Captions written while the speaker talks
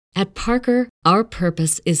At Parker, our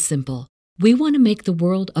purpose is simple. We want to make the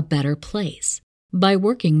world a better place by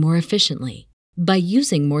working more efficiently, by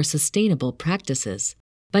using more sustainable practices,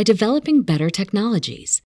 by developing better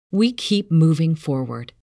technologies. We keep moving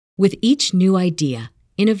forward. With each new idea,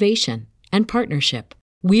 innovation, and partnership,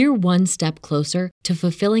 we're one step closer to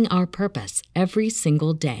fulfilling our purpose every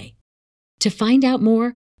single day. To find out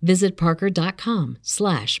more, visit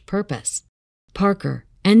parker.com/purpose. Parker,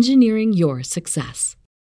 engineering your success.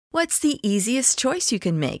 What's the easiest choice you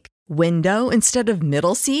can make? Window instead of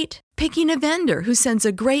middle seat? Picking a vendor who sends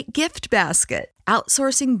a great gift basket?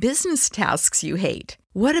 Outsourcing business tasks you hate?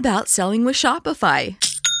 What about selling with Shopify?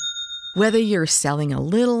 Whether you're selling a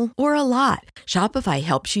little or a lot, Shopify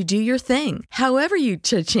helps you do your thing, however you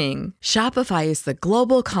cha-ching. Shopify is the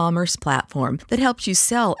global commerce platform that helps you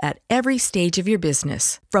sell at every stage of your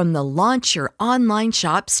business. From the launch your online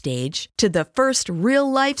shop stage to the first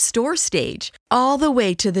real-life store stage, all the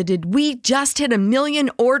way to the did we just hit a million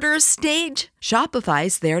orders stage.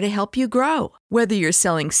 Shopify's there to help you grow. Whether you're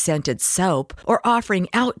selling scented soap or offering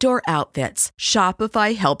outdoor outfits,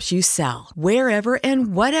 Shopify helps you sell. Wherever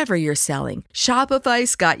and whatever you're selling,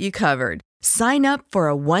 Shopify's got you covered. Sign up for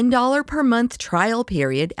a $1 per month trial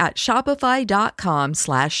period at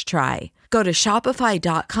shopify.com/try. Go to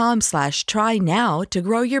shopify.com/try now to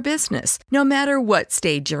grow your business, no matter what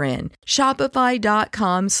stage you're in.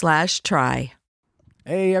 Shopify.com/try.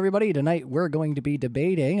 Hey everybody, tonight we're going to be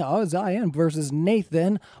debating Ozien versus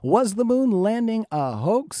Nathan. Was the moon landing a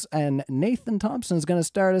hoax? And Nathan Thompson is going to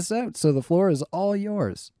start us out, so the floor is all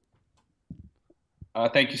yours.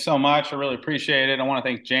 Thank you so much. I really appreciate it. I want to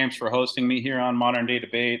thank James for hosting me here on Modern Day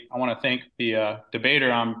Debate. I want to thank the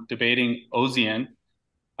debater I'm debating, Ozien,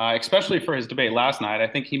 especially for his debate last night. I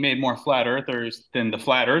think he made more flat earthers than the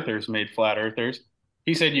flat earthers made flat earthers.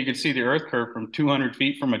 He said you could see the earth curve from 200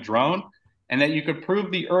 feet from a drone, and that you could prove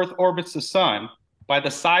the Earth orbits the sun by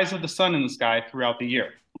the size of the sun in the sky throughout the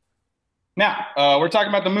year. Now, we're talking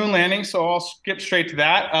about the moon landing, so I'll skip straight to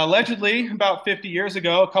that. Allegedly, about 50 years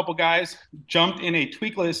ago, a couple guys jumped in a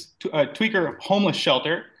tweaker homeless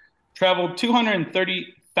shelter, traveled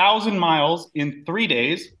 230,000 miles in 3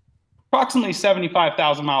 days, approximately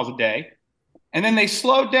 75,000 miles a day, and then they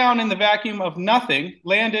slowed down in the vacuum of nothing,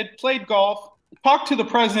 landed, played golf, talked to the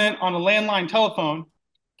president on a landline telephone,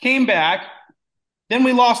 came back. Then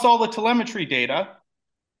we lost all the telemetry data.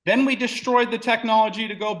 Then we destroyed the technology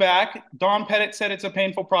to go back. Don Pettit said it's a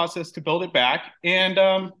painful process to build it back, and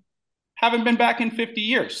haven't been back in 50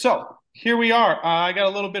 years. So here we are. I got a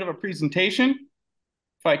little bit of a presentation.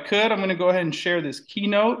 If I could, I'm going to go ahead and share this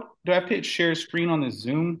keynote. Do I have to hit share screen on this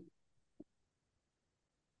Zoom?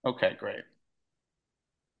 Okay, great.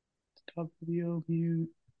 Desktop video view.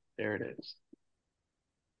 There it is.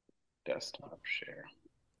 Desktop share.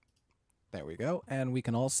 There we go, and we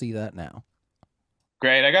can all see that now.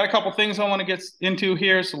 Great. I got a couple things I want to get into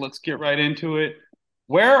here, so let's get right into it.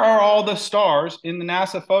 Where are all the stars in the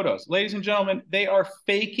NASA photos? Ladies and gentlemen, they are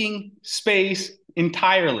faking space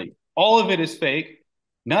entirely. All of it is fake.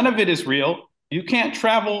 None of it is real. You can't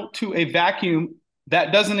travel to a vacuum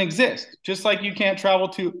that doesn't exist, just like you can't travel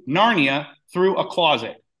to Narnia through a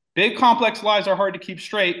closet. Big complex lies are hard to keep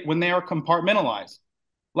straight when they are compartmentalized,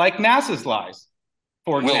 like NASA's lies.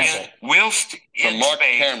 For example, whilst in Mark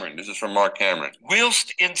space, Cameron. This is from Mark Cameron.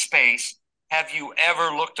 Whilst in space, have you ever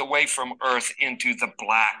looked away from Earth into the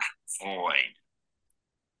black void?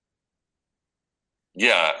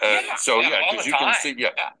 Because you can see.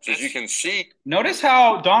 Because you can see. Notice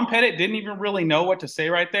how Don Pettit didn't even really know what to say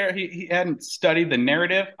right there. He hadn't studied the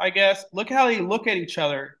narrative, I guess. Look how they look at each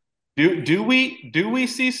other. Do we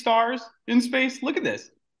see stars in space? Look at this.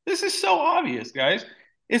 This is so obvious, guys.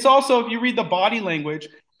 It's also, if you read the body language,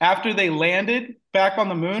 after they landed back on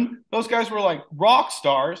the moon, those guys were like rock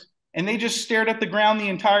stars, and they just stared at the ground the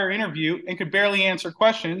entire interview and could barely answer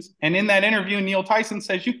questions. And in that interview, Neil Tyson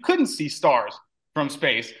says you couldn't see stars from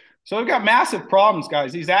space. So they've got massive problems,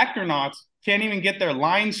 guys. These astronauts can't even get their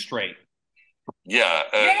lines straight.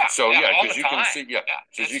 Because you can see.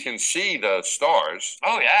 Because you can see the stars.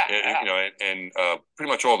 Oh yeah. And pretty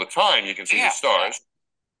much all the time you can see the stars.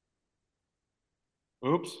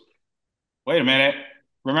 Oops. Wait a minute.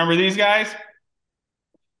 Remember these guys?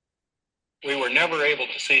 We were never able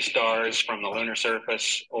to see stars from the lunar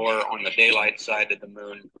surface or on the daylight side of the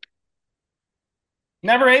moon.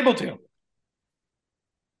 Never able to.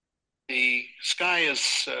 The sky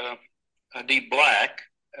is a deep black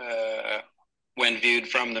when viewed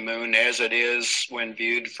from the moon, as it is when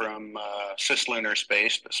viewed from cislunar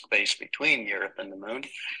space, the space between the Earth and the moon.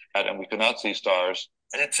 And we cannot see stars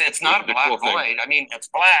It's not a black void. I mean, it's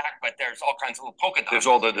black, but there's all kinds of little polka dots.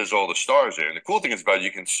 There's all the stars there, and the cool thing is about it,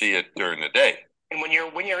 you can see it during the day. And when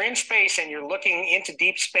you're in space and you're looking into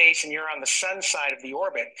deep space and you're on the sun side of the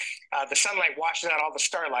orbit, the sunlight washes out all the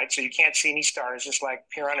starlight, so you can't see any stars, just like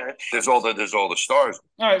here on Earth. There's all the stars.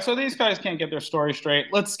 All right, so these guys can't get their story straight.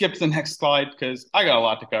 Let's skip to the next slide because I got a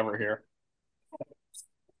lot to cover here.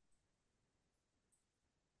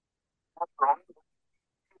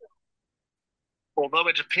 Although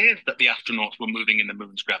it appears that the astronauts were moving in the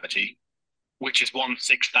moon's gravity, which is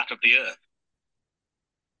 1/6 that of the Earth,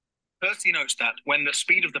 Percy notes that when the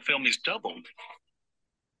speed of the film is doubled,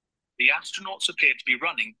 the astronauts appear to be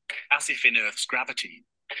running as if in Earth's gravity.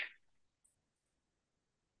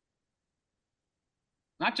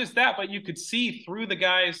 Not just that, but you could see through the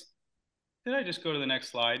guys. Did I just go to the next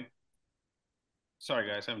slide? Sorry,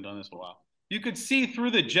 guys, I haven't done this in a while. You could see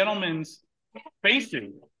through the gentleman's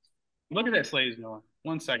spacesuit. Look at this, ladies and gentlemen.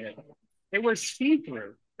 1 second. It was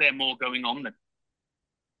see-through. There's more going on than.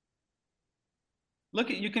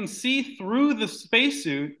 You can see through the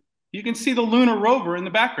spacesuit. You can see the lunar rover in the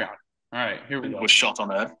background. All right, here we go. Was shot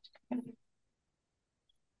on Earth.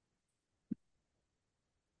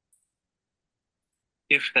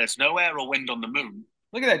 If there's no air or wind on the moon.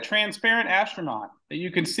 Look at that transparent astronaut that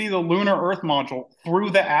you can see the lunar Earth module through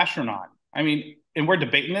the astronaut. I mean, and we're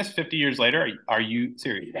debating this 50 years later. Are you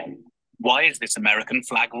serious? Why is this American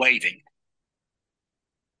flag waving?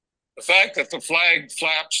 The fact that the flag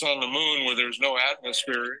flaps on the moon where there's no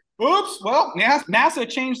atmosphere. Oops. Well, NASA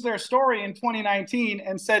changed their story in 2019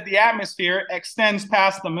 and said the atmosphere extends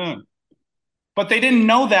past the moon. But they didn't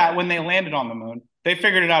know that when they landed on the moon. They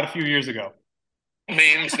figured it out a few years ago.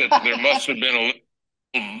 Means that there must have been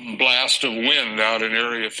a blast of wind out in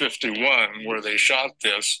Area 51 where they shot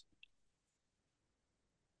this.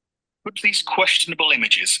 Could these questionable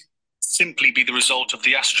images simply be the result of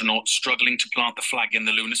the astronauts struggling to plant the flag in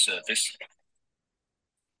the lunar surface?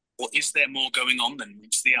 Or is there more going on than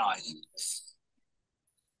meets the eye?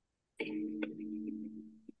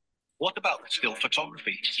 What about the still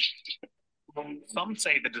photography? Some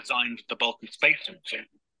say the design of the bulky spacesuits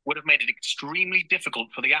would have made it extremely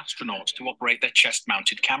difficult for the astronauts to operate their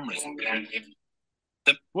chest-mounted cameras.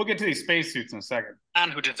 We'll get to these spacesuits in a second.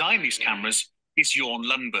 And who designed these cameras is Jorn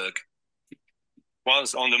Lundberg.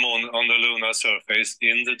 Once on the moon, on the lunar surface,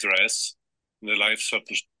 in the dress, the life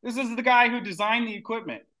support. This is the guy who designed the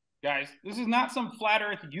equipment, guys. This is not some flat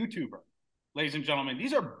Earth YouTuber, ladies and gentlemen.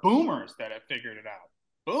 These are boomers that have figured it out.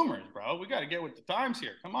 Boomers, bro. We got to get with the times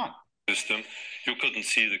here. Come on. System, you couldn't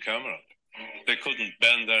see the camera. They couldn't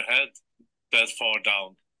bend their head that far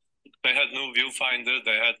down. They had no viewfinder.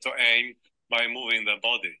 They had to aim by moving their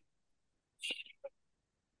body.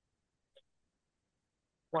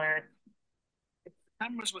 Where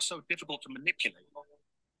cameras were so difficult to manipulate,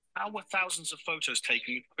 how were thousands of photos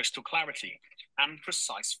taken with crystal clarity and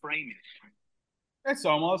precise framing? It's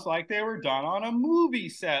almost like they were done on a movie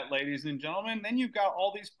set, ladies and gentlemen. Then you've got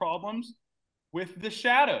all these problems with the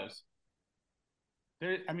shadows.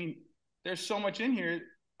 There's so much in here,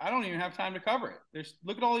 I don't even have time to cover it.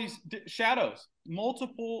 Look at all these shadows,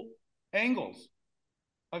 multiple angles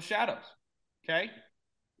of shadows, okay?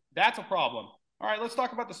 That's a problem. All right, let's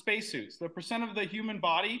talk about the spacesuits. The percent of the human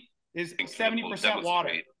body is 70%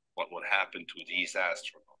 water. What would happen to these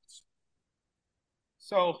astronauts?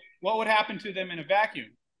 So what would happen to them in a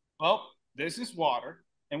vacuum? Well, this is water.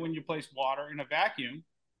 And when you place water in a vacuum,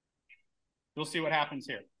 you'll see what happens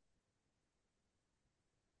here.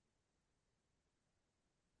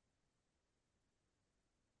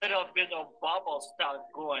 Little bit of bubbles start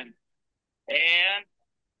going and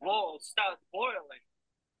whoa, start boiling.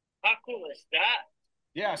 How cool is that?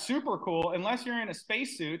 Yeah, super cool, unless you're in a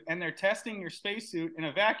spacesuit and they're testing your spacesuit in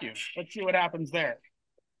a vacuum. Let's see what happens there.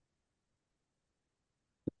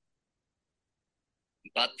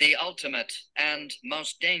 But the ultimate and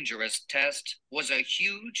most dangerous test was a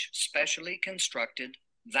huge, specially constructed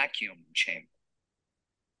vacuum chamber.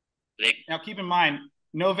 Now, keep in mind,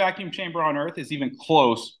 no vacuum chamber on Earth is even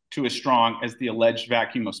close to as strong as the alleged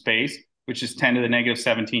vacuum of space, which is 10 to the negative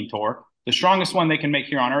 17 torque. The strongest one they can make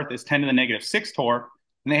here on Earth is 10 to the negative 6 torque,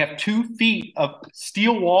 and they have 2 feet of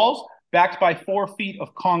steel walls backed by 4 feet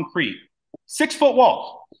of concrete. 6-foot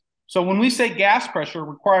walls. So when we say gas pressure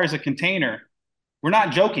requires a container, we're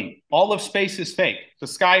not joking. All of space is fake. The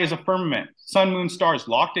sky is a firmament. Sun, moon, stars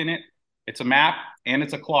locked in it. It's a map and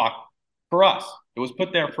it's a clock for us. It was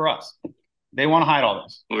put there for us. They want to hide all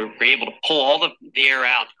this. We were able to pull all the air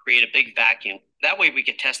out to create a big vacuum. That way we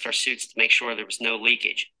could test our suits to make sure there was no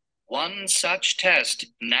leakage. One such test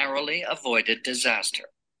narrowly avoided disaster.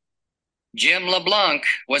 Jim LeBlanc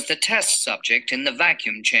was the test subject in the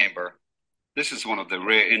vacuum chamber. This is one of the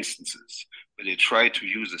rare instances where they tried to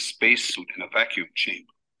use a spacesuit in a vacuum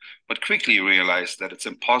chamber, but quickly realized that it's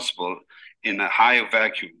impossible in a higher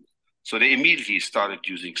vacuum. So they immediately started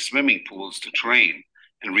using swimming pools to train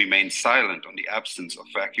and remained silent on the absence of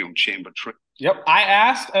vacuum chamber training. Yep. I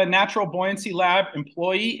asked a natural buoyancy lab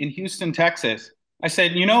employee in Houston, Texas. I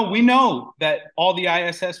said, we know that all the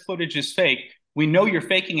ISS footage is fake. We know you're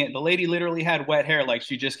faking it. The lady literally had wet hair like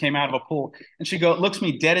she just came out of a pool. And she looks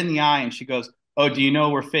me dead in the eye and she goes, "Oh, do you know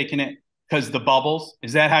we're faking it because the bubbles?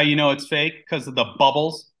 Is that how you know it's fake? Because of the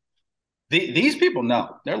bubbles?" These people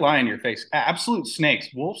know. They're lying to your face. Absolute snakes,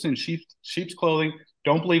 wolves in sheep's clothing.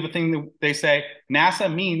 Don't believe a thing that they say.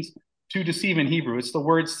 NASA means to deceive in Hebrew. It's the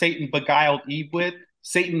word Satan beguiled Eve with.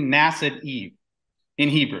 Satan nassed Eve in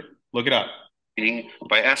Hebrew. Look it up.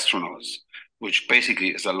 By astronauts, which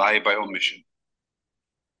basically is a lie by omission.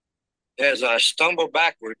 As I stumble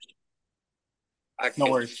backwards, I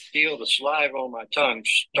No can feel the saliva on my tongue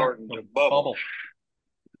starting to bubble.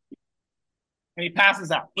 And he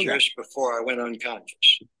passes out. Just before I went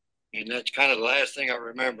unconscious. And that's kind of the last thing I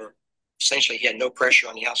remember. Essentially, he had no pressure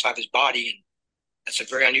on the outside of his body, and that's a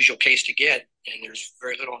very unusual case to get. And there's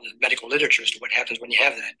very little in the medical literature as to what happens when you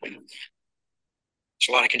have that. There's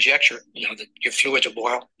a lot of conjecture, that your fluids will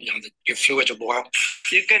boil,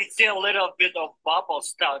 You can see a little bit of bubble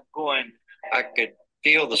start going. I could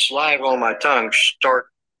feel the saliva on my tongue start.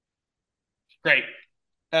 Great.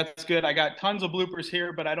 That's good. I got tons of bloopers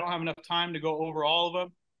here, but I don't have enough time to go over all of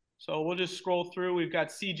them. So we'll just scroll through. We've got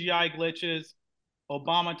CGI glitches,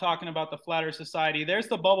 Obama talking about the Flat Earth Society. There's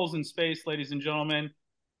the bubbles in space, ladies and gentlemen.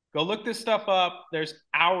 Go look this stuff up. There's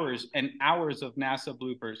hours and hours of NASA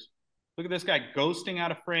bloopers. Look at this guy ghosting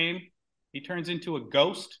out of frame. He turns into a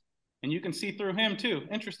ghost, and you can see through him too.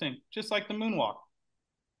 Interesting, just like the moonwalk.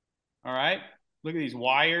 All right, look at these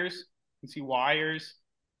wires. You can see wires,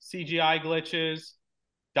 CGI glitches,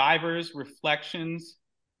 divers, reflections.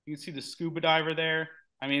 You can see the scuba diver there.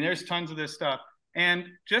 I mean, there's tons of this stuff. And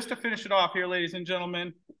just to finish it off here, ladies and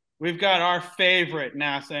gentlemen, we've got our favorite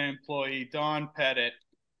NASA employee, Don Pettit.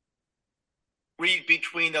 Read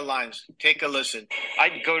between the lines. Take a listen.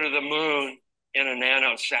 I'd go to the moon in a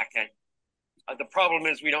nanosecond. The problem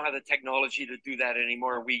is we don't have the technology to do that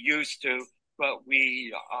anymore. We used to, but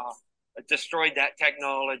we destroyed that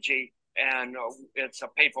technology, and it's a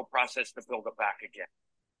painful process to build it back again.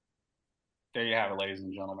 There you have it, ladies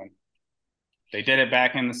and gentlemen. They did it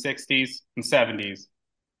back in the 60s and 70s,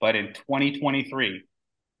 but in 2023,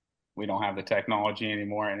 we don't have the technology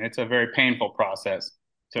anymore, and it's a very painful process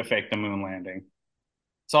to fake the moon landing.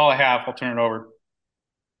 That's all I have. I'll turn it over.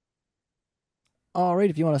 All right,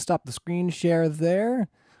 if you want to stop the screen share there.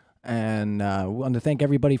 And we want to thank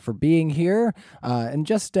everybody for being here. And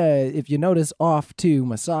just if you notice off to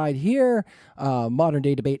my side here, Modern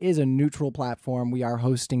Day Debate is a neutral platform. We are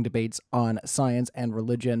hosting debates on science and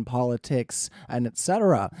religion, politics, and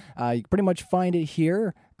etc. You can pretty much find it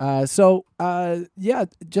here. Yeah,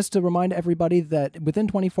 just to remind everybody that within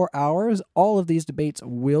 24 hours, all of these debates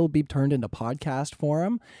will be turned into podcast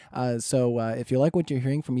form. If you like what you're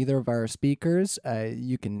hearing from either of our speakers,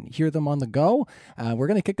 you can hear them on the go. We're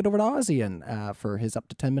going to kick it over to Ozien for his up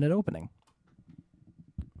to 10-minute opening.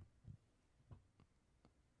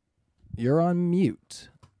 You're on mute.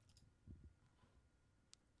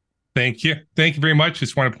 Thank you. Thank you very much.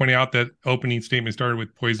 Just want to point out that opening statement started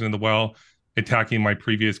with poison in the well, attacking my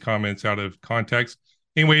previous comments out of context.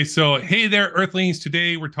 Anyway, so hey there, Earthlings.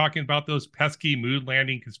 Today we're talking about those pesky moon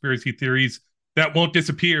landing conspiracy theories that won't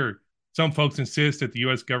disappear. Some folks insist that the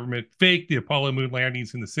U.S. government faked the Apollo moon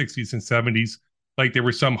landings in the 60s and 70s like they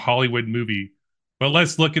were some Hollywood movie. But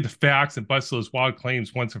let's look at the facts and bust those wild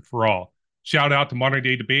claims once and for all. Shout out to Modern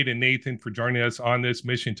Day Debate and Nathan for joining us on this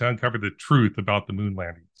mission to uncover the truth about the moon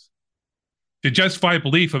landings. To justify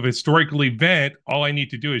belief of a historical event, all I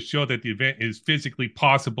need to do is show that the event is physically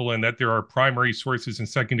possible and that there are primary sources and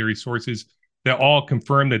secondary sources that all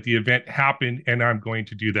confirm that the event happened, and I'm going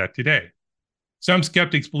to do that today. Some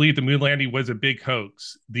skeptics believe the moon landing was a big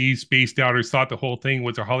hoax. These space doubters thought the whole thing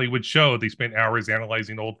was a Hollywood show. They spent hours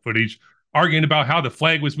analyzing old footage, arguing about how the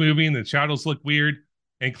flag was moving, the shadows looked weird,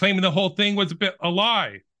 and claiming the whole thing was a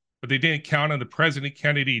lie. But they didn't count on the President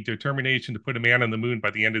Kennedy's determination to put a man on the moon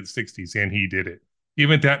by the end of the 60s, and he did it.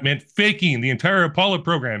 Even if that meant faking the entire Apollo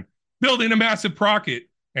program, building a massive rocket,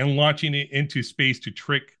 and launching it into space to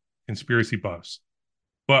trick conspiracy buffs.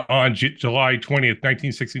 But on July 20th,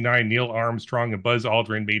 1969, Neil Armstrong and Buzz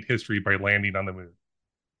Aldrin made history by landing on the moon.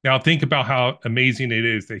 Now think about how amazing it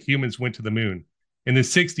is that humans went to the moon. In the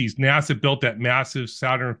 60s, NASA built that massive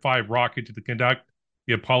Saturn V rocket to conduct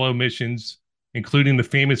the Apollo missions, including the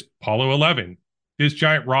famous Apollo 11. This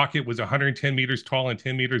giant rocket was 110 meters tall and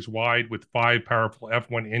 10 meters wide with 5 powerful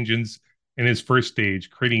F1 engines in its first stage,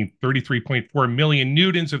 creating 33.4 million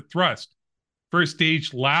newtons of thrust. First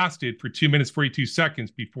stage lasted for 2 minutes 42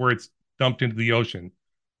 seconds before it's dumped into the ocean.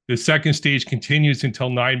 The second stage continues until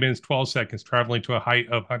 9 minutes 12 seconds, traveling to a height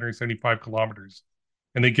of 175 kilometers.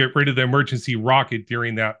 And they get rid of the emergency rocket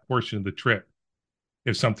during that portion of the trip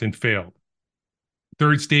if something failed.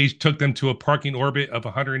 Third stage took them to a parking orbit of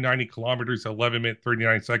 190 kilometers, 11 minutes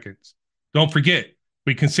 39 seconds. Don't forget,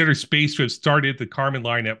 we consider space to have started the Kármán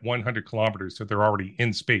line at 100 kilometers, so they're already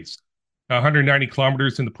in space. 190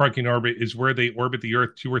 kilometers in the parking orbit is where they orbit the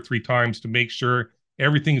Earth 2 or 3 times to make sure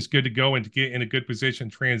everything is good to go and to get in a good position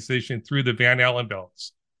transition through the Van Allen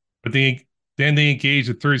belts. But then they engage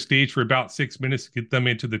the third stage for about 6 minutes to get them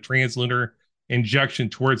into the translunar injection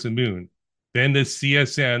towards the moon. Then the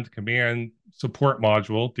CSM, the Command Support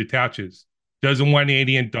Module, detaches, does a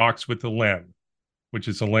 180 and docks with the LEM, which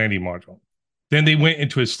is a landing module. Then they went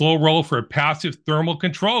into a slow roll for a passive thermal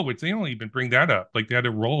control, which they don't even bring that up. Like they had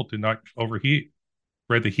to roll to not overheat,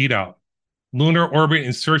 spread the heat out. Lunar orbit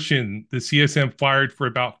insertion, the CSM fired for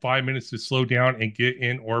about 5 minutes to slow down and get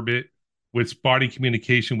in orbit with spotty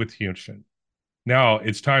communication with Houston. Now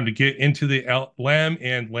it's time to get into the LEM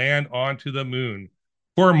and land onto the moon.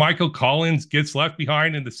 Poor Michael Collins gets left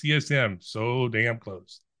behind in the CSM, so damn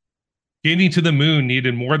close. Getting to the moon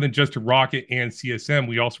needed more than just a rocket and CSM.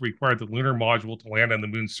 We also required the lunar module to land on the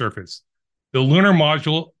moon's surface. The lunar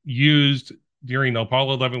module used during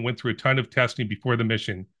Apollo 11 went through a ton of testing before the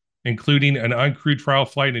mission, including an uncrewed trial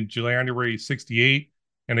flight in January 68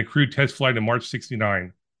 and a crewed test flight in March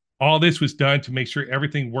 69. All this was done to make sure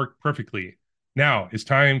everything worked perfectly. Now it's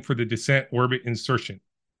time for the descent orbit insertion.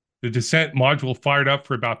 The descent module fired up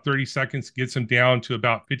for about 30 seconds, gets them down to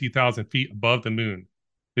about 50,000 feet above the moon.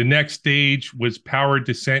 The next stage was powered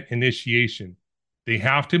descent initiation. They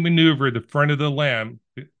have to maneuver the front of the LEM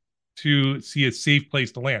to see a safe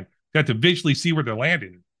place to land. They have to visually see where they're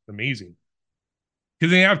landing. It's amazing.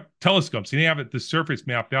 Because they have telescopes. They didn't have the surface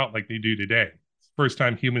mapped out like they do today. It's the first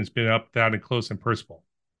time humans been up that and close and personal.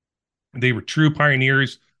 They were true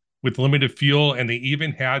pioneers with limited fuel, and they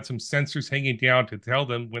even had some sensors hanging down to tell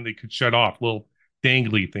them when they could shut off, little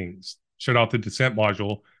dangly things, shut off the descent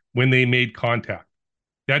module when they made contact.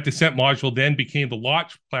 That descent module then became the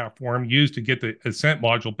launch platform used to get the ascent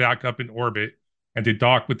module back up in orbit and to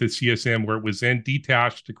dock with the CSM, where it was then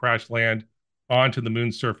detached to crash land onto the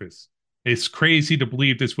moon's surface. It's crazy to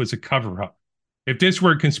believe this was a cover-up. If this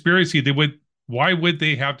were a conspiracy, why would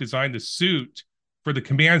they have designed the suit for the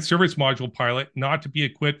command service module pilot not to be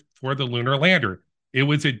equipped for the lunar lander? It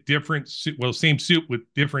was a different suit, well, same suit with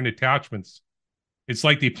different attachments. It's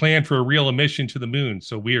like they planned for a real mission to the moon.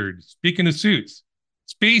 So weird. Speaking of suits,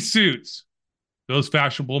 space suits. Those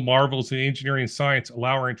fashionable marvels in engineering and science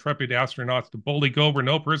allow our intrepid astronauts to boldly go where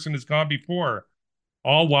no person has gone before,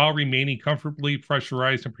 all while remaining comfortably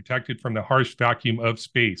pressurized and protected from the harsh vacuum of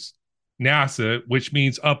space. NASA, which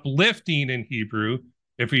means uplifting in Hebrew,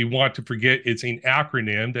 if we want to forget, it's an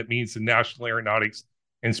acronym that means the National Aeronautics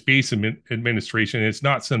and Space Administration. It's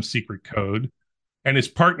not some secret code. And its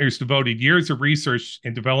partners devoted years of research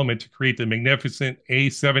and development to create the magnificent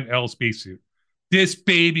A7L spacesuit. This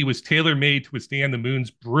baby was tailor-made to withstand the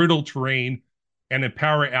moon's brutal terrain and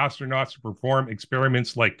empower astronauts to perform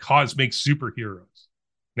experiments like cosmic superheroes.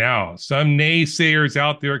 Now, some naysayers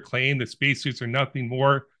out there claim that spacesuits are nothing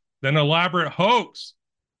more than an elaborate hoax,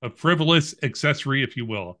 a frivolous accessory, if you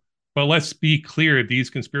will. But let's be clear, these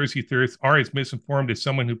conspiracy theorists are as misinformed as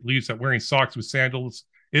someone who believes that wearing socks with sandals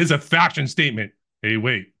is a fashion statement. Hey,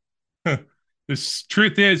 wait. The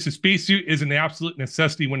truth is, the spacesuit is an absolute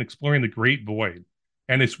necessity when exploring the great void.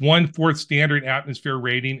 And its 1/4 standard atmosphere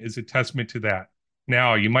rating is a testament to that.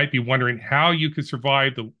 Now, you might be wondering how you could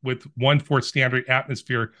survive with 1/4 standard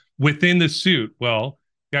atmosphere within the suit. Well,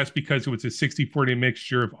 that's because it was a 60-40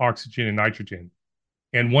 mixture of oxygen and nitrogen.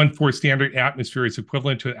 And 1/4 standard atmosphere is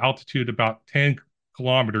equivalent to an altitude about 10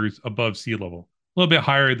 kilometers above sea level, a little bit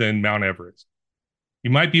higher than Mount Everest.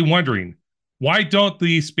 You might be wondering, why don't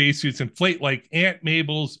these spacesuits inflate like Aunt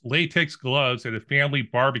Mabel's latex gloves at a family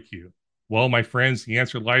barbecue? Well, my friends, the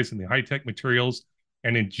answer lies in the high-tech materials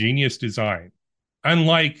and ingenious design.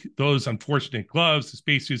 Unlike those unfortunate gloves, the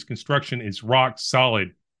spacesuit's construction is rock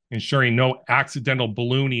solid, ensuring no accidental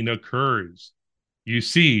ballooning occurs. You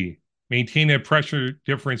see, maintaining a pressure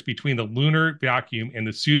difference between the lunar vacuum and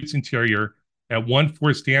the suit's interior at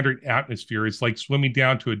 1/4 standard atmosphere is like swimming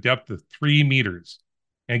down to a depth of 3 meters.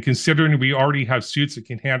 And considering we already have suits that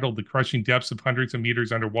can handle the crushing depths of hundreds of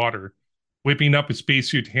meters underwater, Whipping up a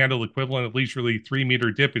spacesuit to handle the equivalent of leisurely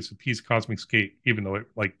 3-meter dip is a piece of cosmic skate, even though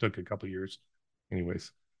it took a couple years.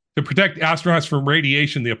 Anyways, to protect astronauts from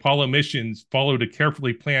radiation, the Apollo missions followed a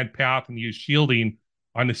carefully planned path and used shielding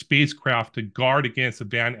on the spacecraft to guard against the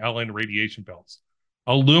Van Allen radiation belts.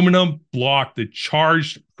 Aluminum blocked the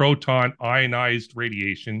charged proton ionized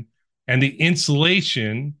radiation, and the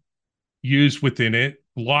insulation used within it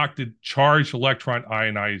blocked the charged electron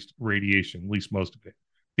ionized radiation, at least most of it.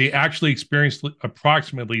 They actually experienced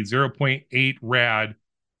approximately 0.8 rad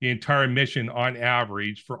the entire mission on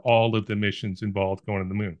average for all of the missions involved going to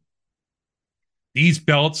the moon. These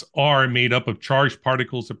belts are made up of charged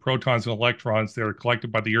particles of protons and electrons that are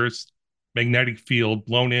collected by the Earth's magnetic field,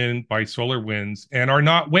 blown in by solar winds, and are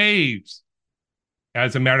not waves.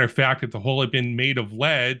 As a matter of fact, if the hole had been made of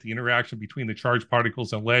lead, the interaction between the charged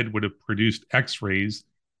particles and lead would have produced X-rays,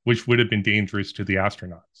 which would have been dangerous to the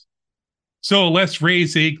astronauts. So let's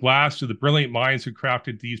raise a glass to the brilliant minds who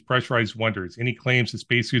crafted these pressurized wonders. Any claims that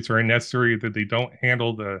spacesuits are unnecessary, that they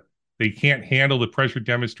can't handle the pressure,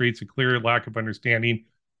 demonstrates a clear lack of understanding,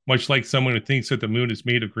 much like someone who thinks that the moon is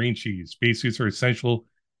made of green cheese. Spacesuits are essential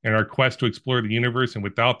in our quest to explore the universe, and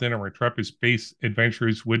without them, our intrepid space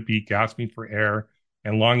adventurers would be gasping for air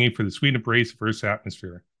and longing for the sweet embrace of Earth's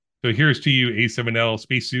atmosphere. So here's to you, A7L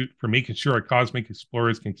spacesuit, for making sure our cosmic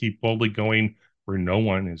explorers can keep boldly going where no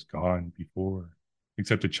one has gone before,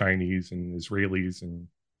 except the Chinese and Israelis and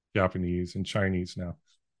Japanese and Chinese now.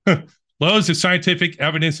 Loads of scientific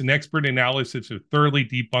evidence and expert analysis have thoroughly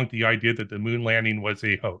debunked the idea that the moon landing was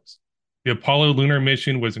a hoax. The Apollo lunar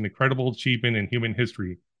mission was an incredible achievement in human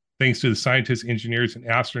history, thanks to the scientists, engineers, and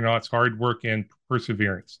astronauts' hard work and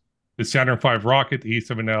perseverance. The Saturn V rocket, the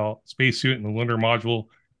A7L spacesuit, and the lunar module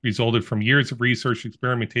resulted from years of research,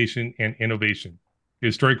 experimentation, and innovation. The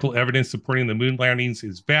historical evidence supporting the moon landings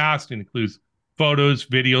is vast and includes photos,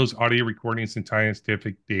 videos, audio recordings, and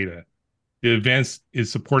scientific data. The event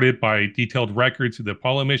is supported by detailed records of the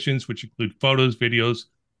Apollo missions, which include photos, videos,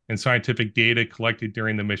 and scientific data collected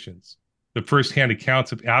during the missions. The first-hand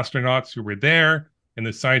accounts of astronauts who were there and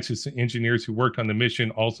the scientists and engineers who worked on the mission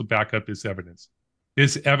also back up this evidence.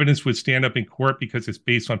 This evidence would stand up in court because it's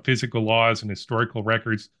based on physical laws and historical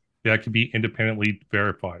records that can be independently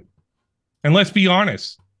verified. And let's be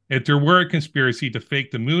honest, if there were a conspiracy to fake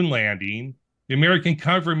the moon landing, the American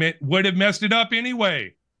government would have messed it up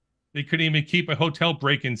anyway. They couldn't even keep a hotel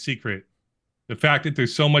break-in secret. The fact that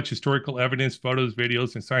there's so much historical evidence, photos,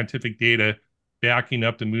 videos, and scientific data backing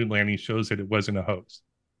up the moon landing shows that it wasn't a hoax.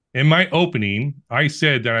 In my opening, I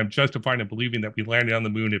said that I'm justified in believing that we landed on the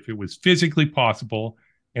moon if it was physically possible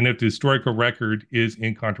and if the historical record is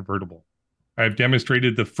incontrovertible. I have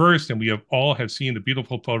demonstrated the first, and we have all seen the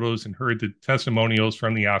beautiful photos and heard the testimonials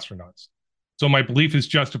from the astronauts. So my belief is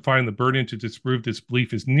justified, and the burden to disprove this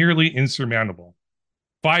belief is nearly insurmountable.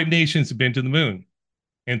 5 nations have been to the moon,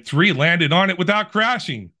 and 3 landed on it without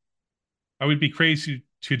crashing. I would be crazy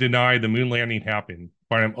to deny the moon landing happened,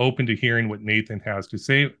 but I'm open to hearing what Nathan has to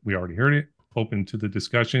say. We already heard it. Open to the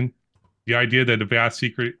discussion. The idea that a vast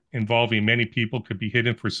secret involving many people could be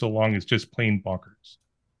hidden for so long is just plain bonkers.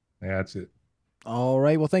 That's it. All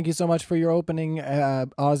right. Well, thank you so much for your opening,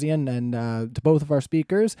 Ozien, and to both of our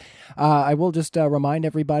speakers. I will just remind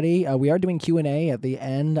everybody, we are doing Q&A at the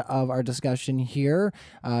end of our discussion here.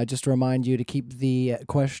 Just to remind you to keep the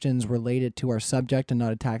questions related to our subject and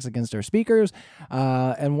not attacks against our speakers.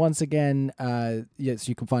 And once again, yes,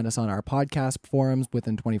 you can find us on our podcast forums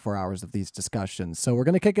within 24 hours of these discussions. So we're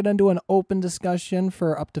going to kick it into an open discussion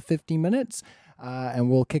for up to 50 minutes, and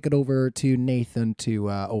we'll kick it over to Nathan to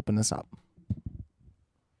open us up.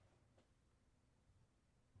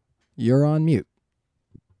 You're on mute.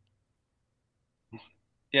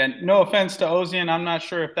 Yeah, no offense to Ozien. I'm not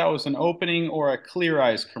sure if that was an opening or a Clear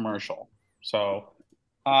Eyes commercial. So,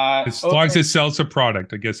 as long as it sells a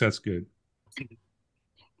product, I guess that's good.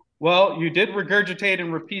 Well, you did regurgitate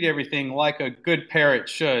and repeat everything like a good parrot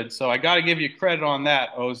should. So I got to give you credit on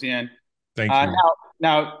that, Ozien. Thank you.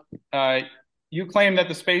 Now, you claim that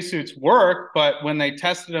the spacesuits work, but when they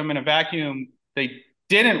tested them in a vacuum, they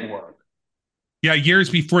didn't work. Yeah, years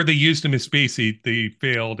before they used them in space, they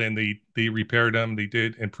failed, and they repaired them. They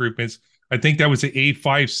did improvements. I think that was the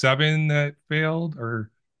A57 that failed, or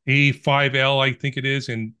A5L, I think it is.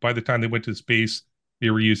 And by the time they went to space, they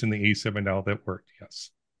were using the A7L that worked, yes.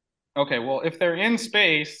 Okay, well, if they're in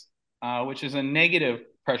space, which is a negative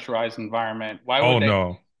pressurized environment, why would they? Oh,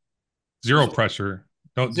 no. Zero pressure.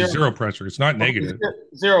 No, zero pressure. It's not negative.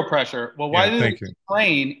 Zero pressure. Well, why do they you.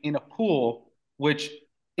 plane in a pool which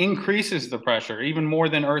increases the pressure even more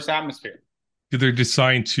than Earth's atmosphere? They're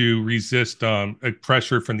designed to resist a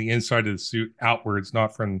pressure from the inside of the suit outwards,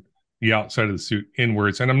 not from the outside of the suit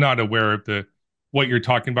inwards. And I'm not aware of what you're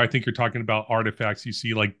talking about. I think you're talking about artifacts. You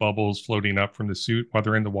see like bubbles floating up from the suit while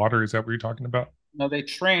they're in the water. Is that what you're talking about? No, they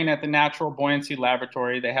train at the Natural Buoyancy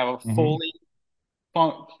Laboratory. They have a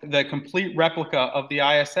the complete replica of the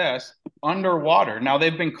ISS underwater. Now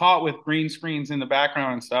they've been caught with green screens in the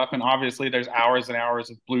background and stuff, and obviously there's hours and hours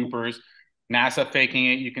of bloopers. NASA faking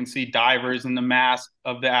it. You can see divers in the mask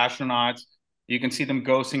of the astronauts. You can see them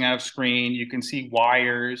ghosting out of screen. You can see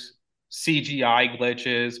wires, CGI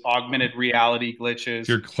glitches, augmented reality glitches.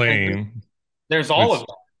 Your claim. There's all of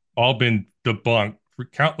them. All been debunked for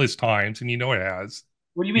countless times, and you know it has.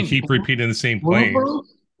 What do you mean? You keep repeating the same claims.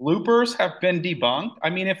 Bloopers have been debunked. I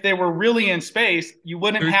mean, if they were really in space, you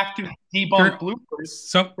wouldn't have to debunk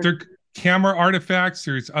bloopers. They're camera artifacts.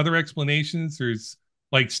 There's other explanations. There's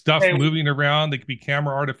like stuff moving around. They could be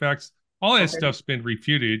camera artifacts. All that stuff's been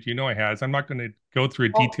refuted. You know it has. I'm not going to go through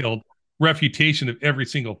a detailed refutation of every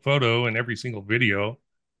single photo and every single video.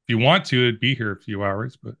 If you want to, it'd be here a few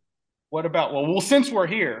hours. But what about, well, since we're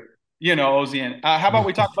here, you know, Ozien, how about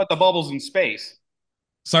we talk about the bubbles in space?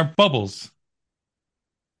 It's our bubbles.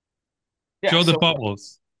 Yeah, show the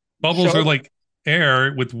bubbles. Bubbles are like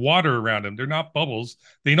air with water around them. They're not bubbles.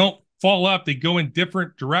 They don't fall up. They go in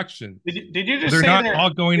different directions. Did you just they're say not all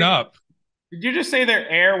going up? Did you just say they're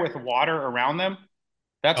air with water around them?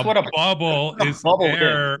 That's what a bubble is.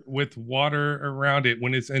 Air with water around it.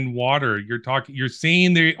 When it's in water, you're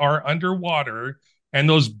saying they are underwater, and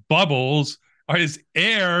those bubbles is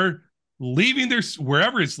air leaving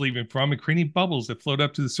wherever it's leaving from and creating bubbles that float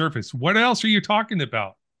up to the surface. What else are you talking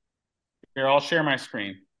about? Here, I'll share my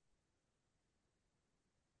screen.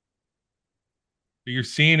 You're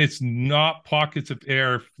saying it's not pockets of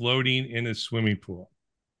air floating in a swimming pool.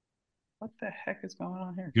 What the heck is going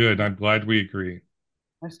on here? Good. I'm glad we agree. Am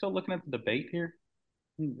I still looking at the debate here?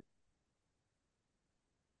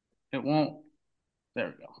 It won't.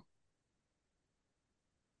 There we go.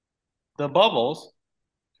 The bubbles.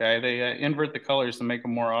 Okay, they invert the colors to make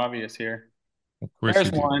them more obvious here. Of course.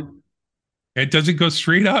 There's one. It doesn't go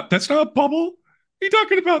straight up. That's not a bubble. What are you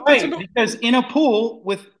talking about? Right, because in a pool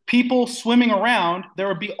with people swimming around, there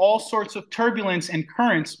would be all sorts of turbulence and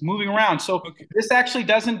currents moving around. So this actually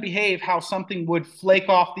doesn't behave how something would flake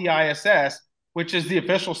off the ISS, which is the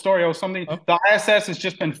official story of something. The ISS has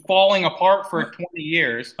just been falling apart for 20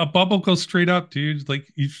 years. A bubble goes straight up, dude.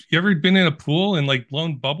 Like, you ever been in a pool and like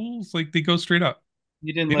blown bubbles? Like, they go straight up.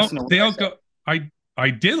 You didn't listen to what they don't go. I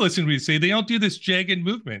did listen to you say they don't do this jagged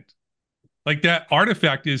movement like that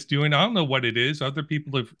artifact is doing. I don't know what it is. Other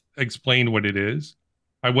people have explained what it is.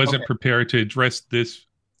 I wasn't prepared to address this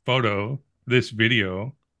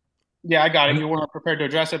video. Yeah, I got it. You weren't prepared to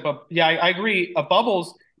address it, but yeah, I agree.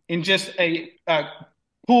 Bubbles in just a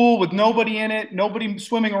pool with nobody in it, nobody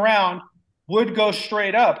swimming around, would go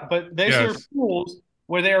straight up. But these are pools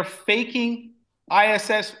where they are faking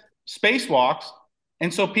ISS spacewalks.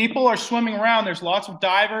 And so people are swimming around. There's lots of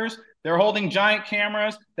divers. They're holding giant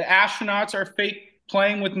cameras. The astronauts are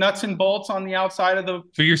playing with nuts and bolts on the outside of the...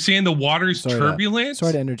 So you're saying the water's turbulent?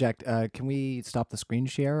 Sorry to interject. Can we stop the screen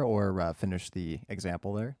share or finish the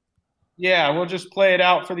example there? Yeah, we'll just play it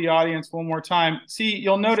out for the audience one more time. See,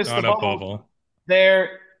 you'll notice the bubble.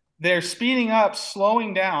 They're speeding up,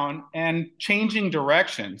 slowing down, and changing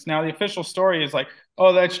directions. Now, the official story is like,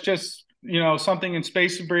 oh, that's just, something in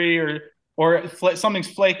space debris or something's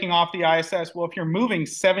flaking off the ISS. Well, if you're moving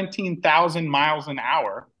 17,000 miles an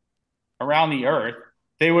hour around the Earth,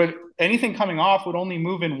 anything coming off would only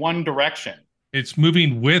move in one direction. It's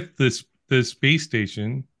moving with the space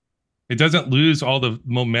station. It doesn't lose all the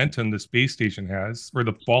momentum the space station has, or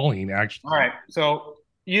the falling, actually. All right. So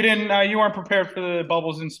you weren't prepared for the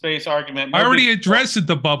bubbles in space argument. I already addressed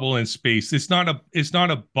the bubble in space. It's not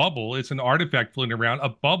a bubble. It's an artifact floating around. A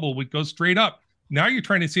bubble would go straight up. Now you're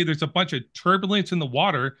trying to say there's a bunch of turbulence in the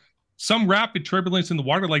water. Some rapid turbulence in the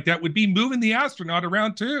water like that would be moving the astronaut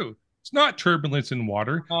around too. It's not turbulence in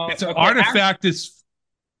water. It's an artifact.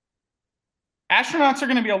 Astronauts are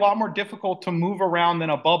going to be a lot more difficult to move around than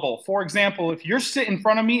a bubble. For example, if you're sitting in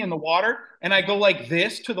front of me in the water and I go like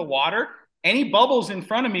this to the water, any bubbles in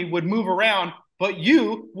front of me would move around, but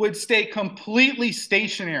you would stay completely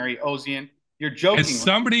stationary, Ozien. You're joking. As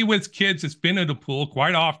somebody with kids that's been in a pool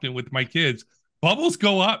quite often with my kids, bubbles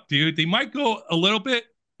go up, dude. They might go a little bit,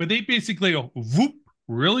 but they basically go whoop,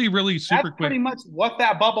 really, really super quick. That's pretty much what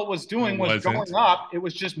that bubble was doing, was going up. It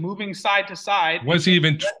was just moving side to side.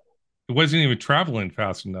 It wasn't even traveling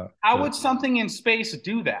fast enough. How would something in space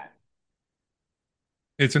do that?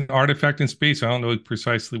 It's an artifact in space. I don't know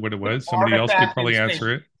precisely what it was. Somebody else could Artifact probably in space.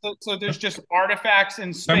 answer it. So there's just artifacts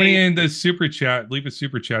in space. Somebody in the super chat, leave a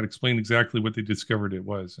super chat, explain exactly what they discovered it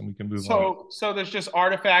was, and we can move on. So there's just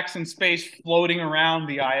artifacts in space floating around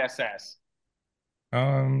the ISS.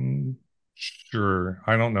 Sure.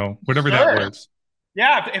 I don't know. Whatever Sure. that was.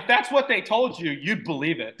 Yeah, if that's what they told you, you'd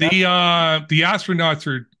believe it. The astronauts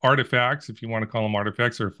are artifacts, if you want to call them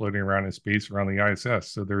artifacts, are floating around in space around the ISS.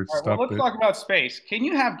 So there's All right, stuff. well, let's talk about space. Can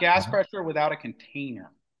you have gas Uh-huh. pressure without a container?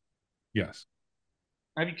 Yes.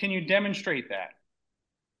 I mean, can you demonstrate that?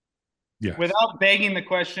 Yes. Without begging the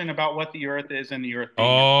question about what the Earth is and the Earth being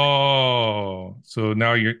Oh, so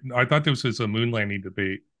now I thought this was a moon landing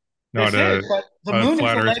debate, not but the moon is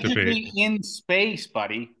flat Earth allegedly debate. in space,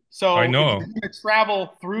 buddy. So I know. if you're going to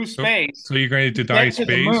travel through space, So you're going to to deny get to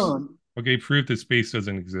the space? moon. Okay, prove that space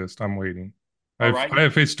doesn't exist. I'm waiting. All right. I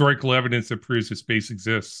have historical evidence that proves that space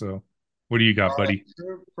exists. So what do you got, buddy?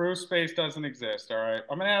 Prove space doesn't exist. All right.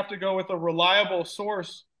 I'm going to have to go with a reliable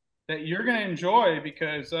source that you're going to enjoy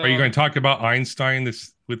because. Are you going to talk about Einstein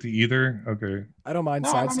with the ether? Okay. I don't mind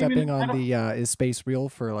sidestepping on the is space real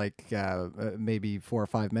for like maybe 4 or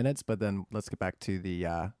 5 minutes, but then let's get back to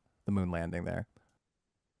the moon landing there.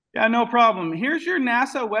 Yeah, no problem. Here's your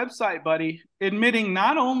NASA website, buddy, admitting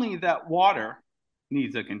not only that water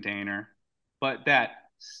needs a container, but that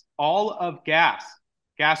all of gas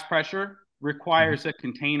pressure requires a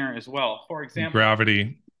container as well. For example,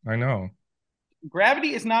 gravity. I know.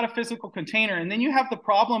 Gravity is not a physical container. And then you have the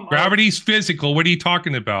problem. Gravity's physical. What are you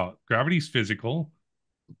talking about? Gravity's physical.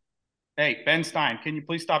 Hey, Ben Stein, can you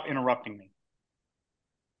please stop interrupting me?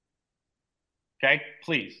 Okay,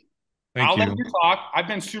 please. I'll let you talk. I've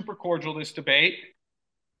been super cordial this debate,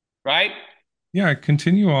 right? Yeah,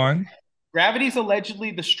 continue on. Gravity is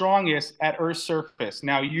allegedly the strongest at Earth's surface.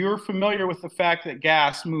 Now, you're familiar with the fact that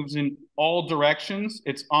gas moves in all directions.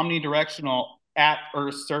 It's omnidirectional at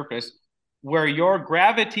Earth's surface, where your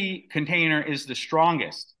gravity container is the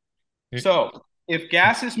strongest. So if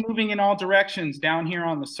gas is moving in all directions down here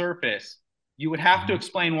on the surface, you would have to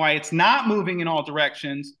explain why it's not moving in all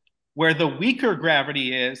directions where the weaker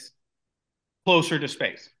gravity is closer to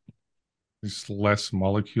space. There's less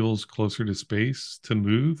molecules closer to space to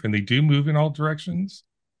move, and they do move in all directions,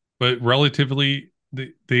 but relatively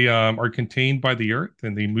they are contained by the Earth,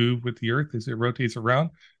 and they move with the Earth as it rotates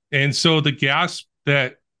around. And so the gas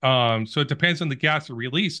that so it depends on the gas you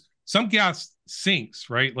release. Some gas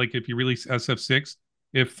sinks, right? Like if you release SF6,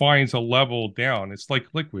 it finds a level down. It's like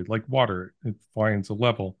liquid, like water. It finds a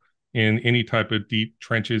level in any type of deep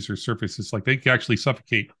trenches or surfaces. Like they can actually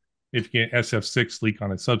suffocate if you get SF6 leak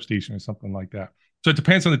on a substation or something like that. So it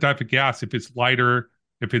depends on the type of gas. If it's lighter,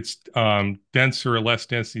 if it's denser or less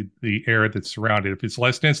dense, the air that's surrounded. If it's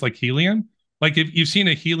less dense, like helium, like if you've seen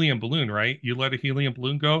a helium balloon, right? You let a helium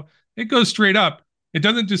balloon go, it goes straight up. It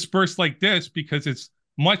doesn't disperse like this because it's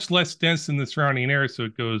much less dense than the surrounding air, so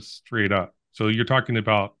it goes straight up. So you're talking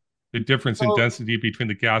about the difference in density between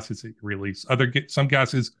the gases that you release. Some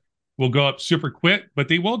gases will go up super quick, but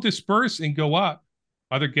they will disperse and go up.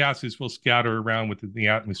 Other gases will scatter around within the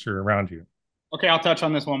atmosphere around you. Okay, I'll touch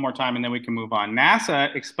on this one more time and then we can move on.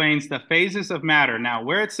 NASA explains the phases of matter. Now,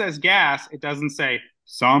 where it says gas, it doesn't say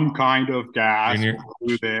some kind of gas will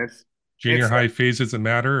do this. Junior high phases of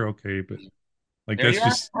matter? Okay, but like that's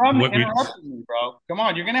just what we... me, bro. Come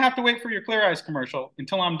on, you're going to have to wait for your Clear Eyes commercial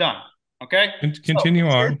until I'm done, okay? Continue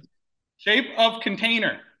on. Shape of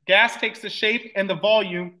container. Gas takes the shape and the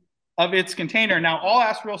volume of its container. Now, I'll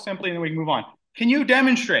ask real simply and then we can move on. Can you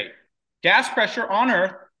demonstrate gas pressure on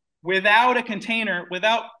Earth without a container,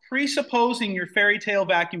 without presupposing your fairy tale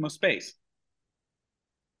vacuum of space?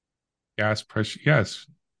 Gas pressure, yes.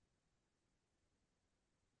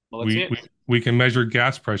 Well, let's see it. We can measure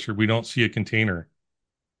gas pressure. We don't see a container.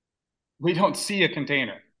 We don't see a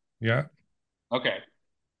container. Yeah. Okay.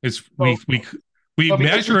 It's we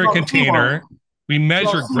measure a container. We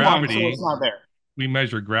measure gravity. So it's not there. We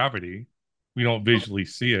measure gravity. We don't visually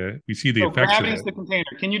see it. We see the effects of it. Gravity is the container.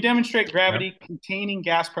 Can you demonstrate gravity containing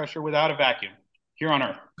gas pressure without a vacuum here on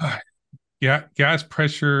Earth? Yeah, gas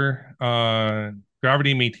pressure,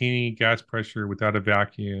 gravity maintaining gas pressure without a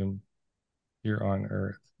vacuum here on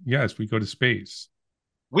Earth. Yes, we go to space.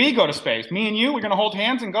 We go to space. Me and you, we're going to hold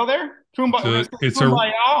hands and go there? It's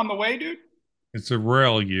on the way, dude. It's a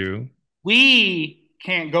royal you. We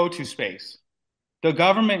can't go to space. The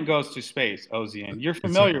government goes to space, Ozien. You're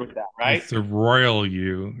familiar with that, right? It's the royal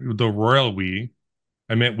you, the royal we.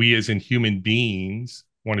 I meant we as in human beings.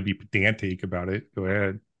 Want to be pedantic about it. Go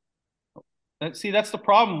ahead. See, that's the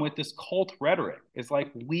problem with this cult rhetoric. It's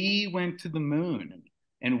like we went to the moon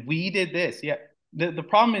and we did this. Yeah, the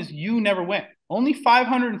problem is you never went. Only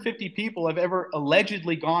 550 people have ever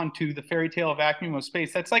allegedly gone to the fairy tale vacuum of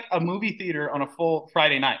space. That's like a movie theater on a full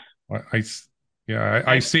Friday night. I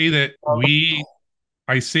say that we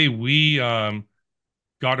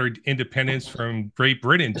got our independence from Great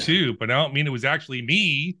Britain too, but I don't mean it was actually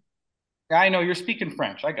me. I know you're speaking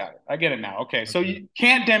French. I got it. I get it now. Okay. So you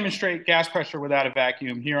can't demonstrate gas pressure without a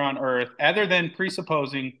vacuum here on Earth, other than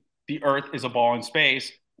presupposing the Earth is a ball in space,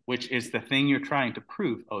 which is the thing you're trying to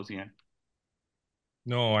prove, Ozien.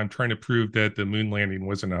 No, I'm trying to prove that the moon landing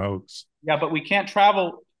wasn't a hoax. Yeah, but we can't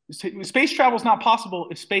travel. Space travel is not possible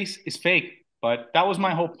if space is fake. But that was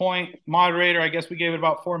my whole point. Moderator, I guess we gave it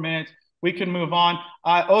about 4 minutes. We can move on.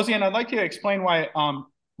 Ozien, I'd like you to explain why,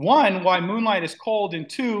 one, why moonlight is cold, and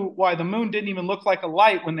two, why the moon didn't even look like a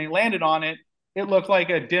light when they landed on it. It looked like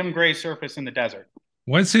a dim gray surface in the desert.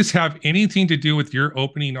 Does this have anything to do with your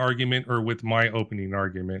opening argument or with my opening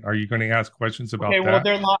argument? Are you going to ask questions about that? Well,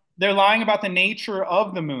 they're lying about the nature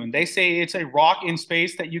of the moon. They say it's a rock in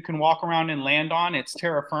space that you can walk around and land on. It's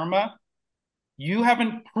terra firma. You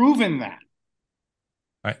haven't proven that.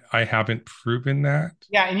 I haven't proven that.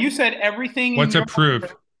 Yeah, and you said everything. What's a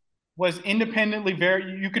proof? Was independently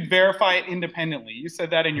you could verify it independently. You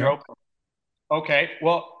said that in your opening. Okay,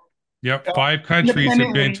 well. Yep, 5 countries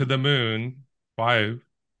have been to the moon. 5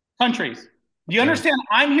 countries. Do you understand?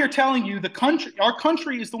 I'm here telling you our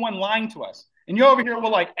country is the one lying to us. And you're over here,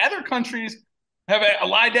 well, like other countries have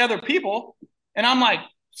lied to other people. And I'm like,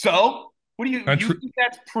 so what do you think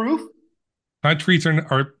that's proof? Countries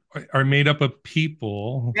are made up of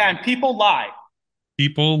people. Yeah, and people lie.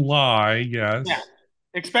 People lie, yes. Yeah.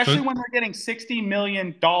 Especially when they're getting $60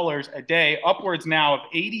 million a day, upwards now of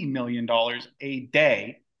 $80 million a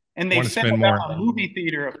day. And they've sent a movie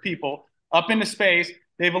theater of people up into space.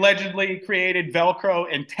 They've allegedly created Velcro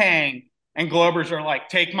and Tang, and Globers are like,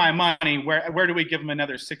 take my money. Where do we give them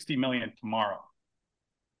another 60 million tomorrow?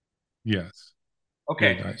 Yes.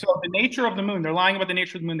 Okay. So the nature of the moon, they're lying about the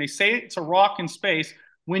nature of the moon. They say it's a rock in space.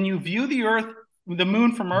 When you view the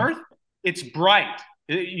moon from Earth, it's bright.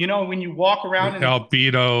 You know, when you walk around the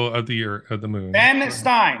albedo of the moon. Ben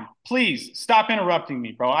Stein, please stop interrupting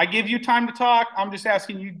me, bro. I give you time to talk. I'm just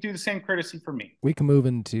asking you to do the same courtesy for me. We can move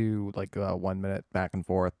into like 1 minute back and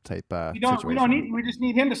forth type situation. We just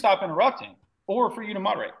need him to stop interrupting, or for you to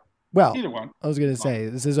moderate. Well, either one. I was going to say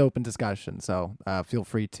this is open discussion, so feel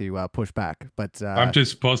free to push back. But I'm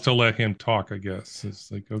just supposed to let him talk, I guess.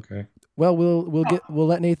 It's like, okay. Well, we'll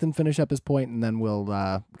let Nathan finish up his point, and then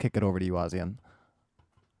we'll kick it over to you, Ozien.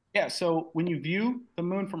 Yeah, so when you view the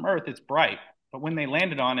moon from Earth, it's bright, but when they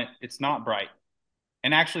landed on it, it's not bright.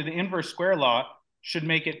 And actually, the inverse square law should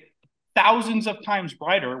make it thousands of times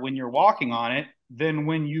brighter when you're walking on it than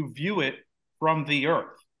when you view it from the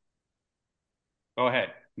Earth. Go ahead.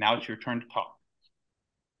 Now it's your turn to talk.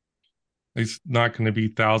 It's not going to be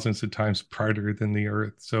thousands of times brighter than the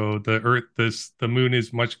Earth. So the moon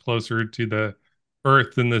is much closer to the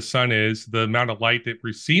Earth than the sun is. The amount of light that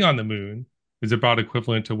we see on the moon is about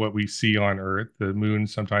equivalent to what we see on Earth. The moon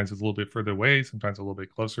sometimes is a little bit further away, sometimes a little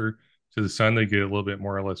bit closer to the sun. They get a little bit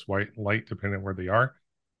more or less white light depending on where they are.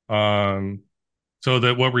 So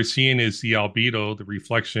that what we're seeing is the albedo, the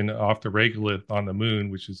reflection off the regolith on the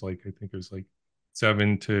moon, which is like, I think it was like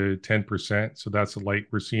 7 to 10%. So that's the light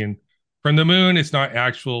we're seeing from the moon. It's not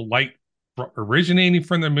actual light originating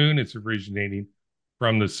from the moon. It's originating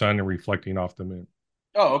from the sun and reflecting off the moon.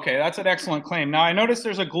 Oh, okay. That's an excellent claim. Now, I noticed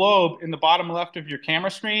there's a globe in the bottom left of your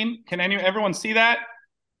camera screen. Can everyone see that?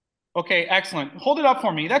 Okay, excellent. Hold it up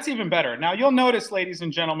for me. That's even better. Now, you'll notice, ladies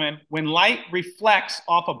and gentlemen, when light reflects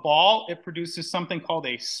off a ball, it produces something called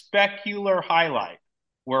a specular highlight,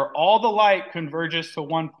 where all the light converges to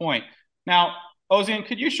one point. Now, Ozien,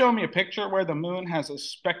 could you show me a picture where the moon has a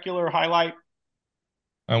specular highlight?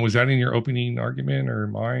 Was that in your opening argument or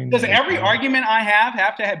mine? Does every argument I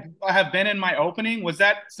have to have been in my opening? Was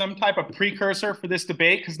that some type of precursor for this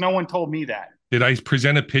debate? Because no one told me that. Did I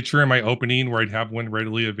present a picture in my opening where I'd have one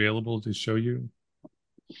readily available to show you?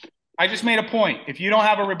 I just made a point. If you don't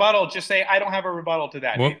have a rebuttal, just say I don't have a rebuttal to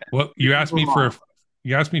that. Well, you asked me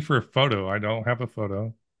for a photo. I don't have a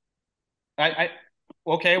photo.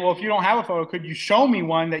 Okay, well, if you don't have a photo, could you show me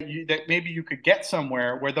one that maybe you could get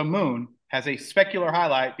somewhere where the moon has a specular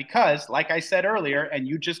highlight? Because, like I said earlier, and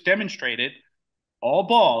you just demonstrated, all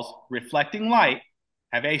balls reflecting light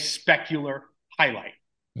have a specular highlight.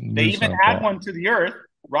 They even add one to the Earth.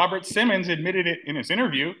 Robert Simmons admitted it in his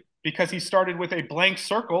interview because he started with a blank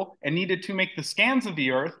circle and needed to make the scans of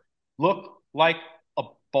the Earth look like a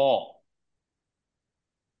ball.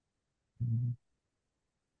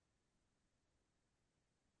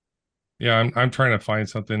 Yeah, I'm trying to find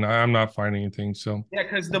something. I'm not finding anything. So Yeah,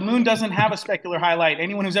 because the moon doesn't have a specular highlight.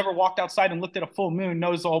 Anyone who's ever walked outside and looked at a full moon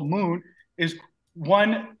knows all moon is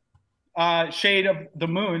one shade of the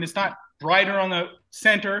moon. It's not brighter on the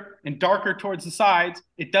center and darker towards the sides.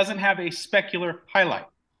 It doesn't have a specular highlight.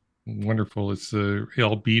 wonderful. It's the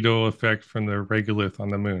albedo effect from the regolith on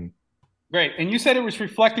the moon. Great. And you said it was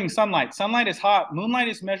reflecting sunlight. Sunlight is hot. Moonlight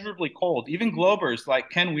is measurably cold. Even Globers like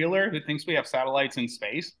Ken Wheeler, who thinks we have satellites in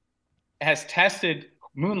space, has tested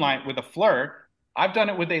moonlight with a FLIR. I've done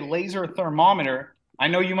it with a laser thermometer. I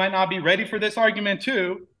know you might not be ready for this argument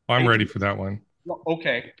too. I'm ready for that one.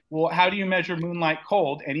 Okay. Well, how do you measure moonlight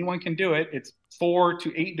cold? Anyone can do it. It's 4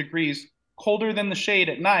 to 8 degrees colder than the shade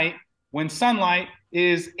at night, when sunlight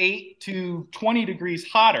is 8 to 20 degrees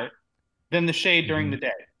hotter than the shade during the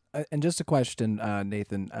day. And just a question,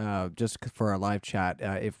 Nathan, just for our live chat,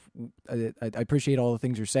 if I appreciate all the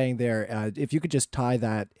things you're saying there. If you could just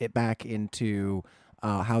tie it back into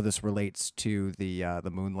how this relates to the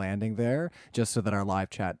moon landing there, just so that our live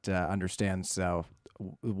chat understands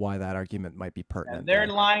why that argument might be pertinent. They're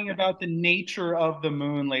lying about the nature of the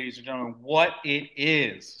moon, ladies and gentlemen, what it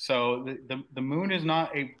is. So the moon is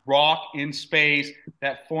not a rock in space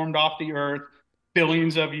that formed off the Earth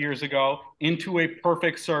billions of years ago into a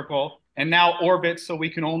perfect circle and now orbits so we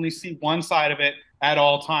can only see one side of it at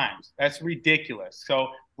all times. That's ridiculous. So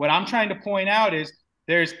what I'm trying to point out is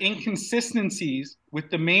there's inconsistencies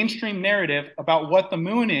with the mainstream narrative about what the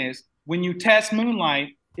moon is. When you test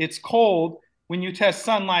moonlight, it's cold. When you test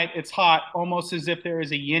sunlight, it's hot, almost as if there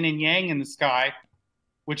is a yin and yang in the sky,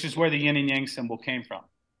 which is where the yin and yang symbol came from.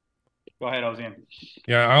 Go ahead, Ozien.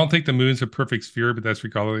 Yeah, I don't think the moon's a perfect sphere, but that's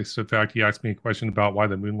regardless of the fact he asked me a question about why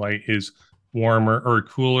the moonlight is warmer or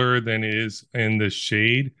cooler than it is in the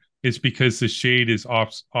shade. It's because the shade is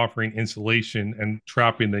offering insulation and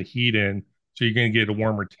trapping the heat in. So you're going to get a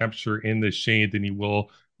warmer temperature in the shade than you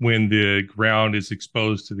will when the ground is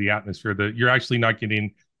exposed to the atmosphere. You're actually not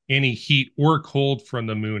getting any heat or cold from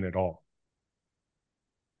the moon at all.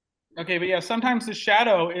 Okay, but yeah, sometimes the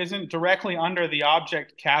shadow isn't directly under the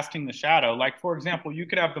object casting the shadow. Like, for example, you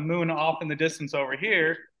could have the moon off in the distance over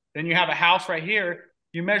here, then you have a house right here.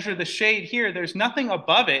 You measure the shade here. There's nothing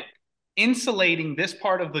above it insulating this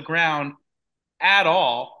part of the ground at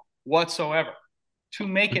all whatsoever to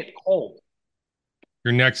make it cold.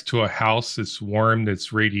 You're next to a house that's warm,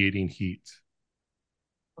 that's radiating heat.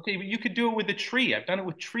 Okay, but you could do it with a tree. I've done it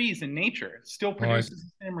with trees in nature. It still produces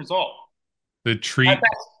the same result. The tree...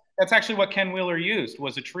 That's actually what Ken Wheeler used,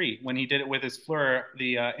 was a tree, when he did it with his FLIR,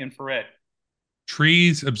 the infrared.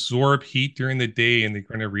 Trees absorb heat during the day, and they're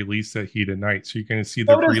going to release that heat at night. So you're going to see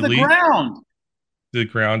the release. The ground. The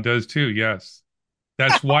ground does too. Yes,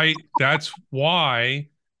 that's why. That's why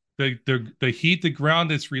the heat the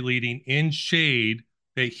ground is releasing in shade,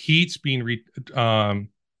 that heat's being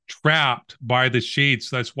trapped by the shade.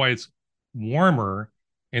 So that's why it's warmer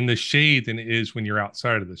in the shade than it is when you're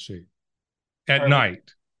outside of the shade at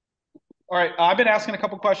night. All right, I've been asking a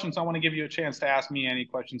couple questions. I want to give you a chance to ask me any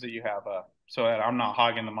questions that you have, so that I'm not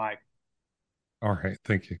hogging the mic. All right,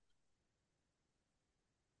 thank you.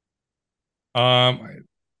 All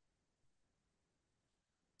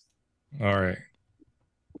right.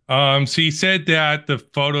 So you said that the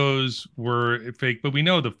photos were fake, but we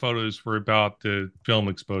know the photos were about the film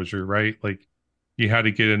exposure, right? Like, you had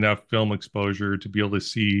to get enough film exposure to be able to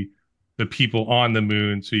see the people on the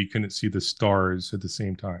moon, so you couldn't see the stars at the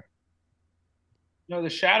same time. No, the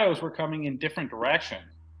shadows were coming in different directions.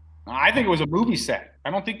 I think it was a movie set. I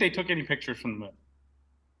don't think they took any pictures from the moon.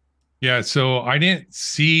 Yeah, so I didn't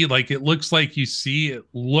see, like, it looks like you see, it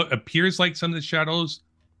appears like some of the shadows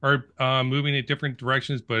are moving in different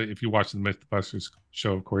directions, but if you watch the Mythbusters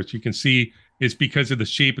show, of course, you can see it's because of the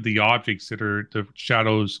shape of the objects that the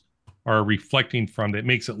shadows are reflecting from. That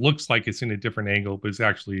makes it looks like it's in a different angle, but it's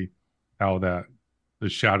actually how the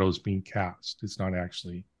shadows being cast. It's not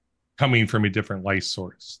actually coming from a different light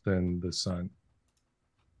source than the sun.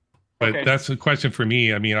 But okay, that's a question for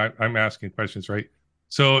me. I mean, I'm asking questions, right?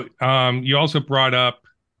 So you also brought up,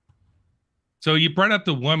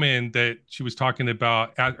 the woman that she was talking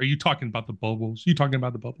about. Are you talking about the bubbles? Are you talking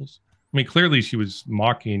about the bubbles? I mean, clearly she was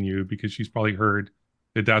mocking you, because she's probably heard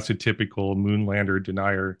that that's a typical moonlander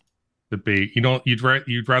denier debate.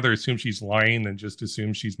 You'd rather assume she's lying than just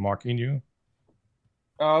assume she's mocking you.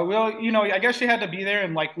 Well, I guess she had to be there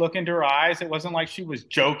and like look into her eyes. It wasn't like she was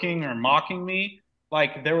joking or mocking me.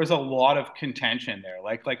 Like, there was a lot of contention there,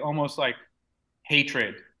 like almost like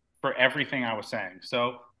hatred for everything I was saying.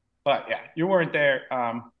 So, but yeah, you weren't there.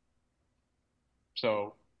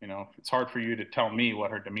 So, it's hard for you to tell me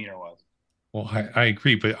what her demeanor was. Well, I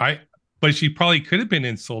agree, but but she probably could have been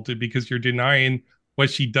insulted because you're denying what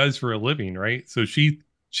she does for a living, right? So she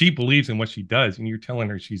believes in what she does, and you're telling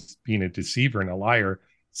her she's being a deceiver and a liar.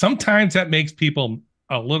 Sometimes that makes people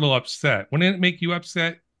a little upset. Wouldn't it make you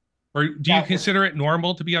upset? Or do you consider it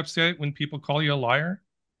normal to be upset when people call you a liar?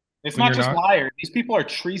 It's not just liars. These people are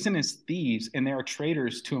treasonous thieves, and they are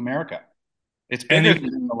traitors to America. It's bigger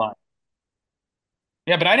than the lie.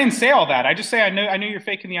 Yeah, but I didn't say all that. I just say I knew you're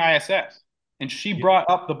faking the ISS, and she brought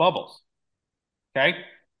up the bubbles. Okay,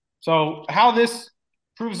 so how this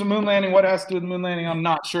proves the moon landing, what it has to do with the moon landing, I'm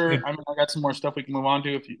not sure. I got some more stuff we can move on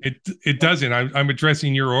to. If you, it doesn't. I'm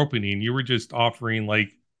addressing your opening. You were just offering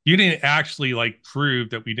you didn't actually prove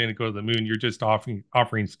that we didn't go to the moon. You're just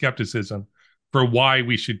offering skepticism for why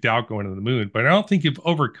we should doubt going to the moon. But I don't think you've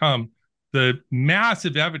overcome the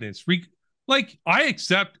massive evidence. I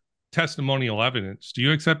accept testimonial evidence. Do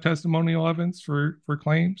you accept testimonial evidence for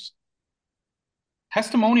claims?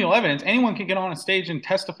 Testimonial evidence, anyone can get on a stage and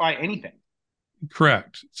testify anything.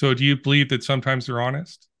 Correct. So do you believe that sometimes they're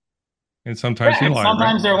honest and sometimes they lie?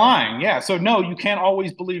 Sometimes they're lying. Yeah. So no, you can't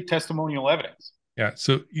always believe testimonial evidence. Yeah.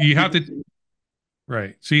 So you have to,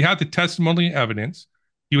 right. So you have the testimonial evidence.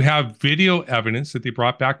 You have video evidence that they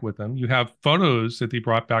brought back with them. You have photos that they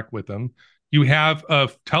brought back with them. You have a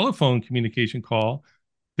telephone communication call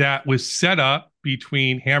that was set up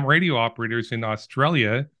between ham radio operators in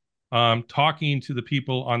Australia, talking to the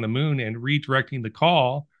people on the moon and redirecting the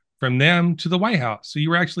call from them to the White House. So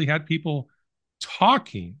you actually had people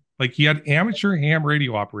talking, you had amateur ham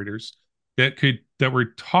radio operators that were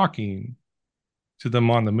talking to them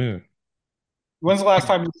on the moon. When's the last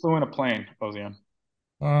time you flew in a plane, Ozien?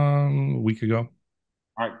 A week ago.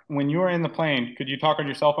 All right. When you were in the plane, could you talk on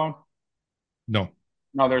your cell phone? No.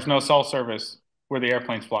 No, there's no cell service where the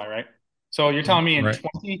airplanes fly, right? So you're telling me in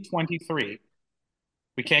 2023,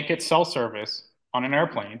 we can't get cell service on an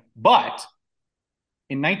airplane, but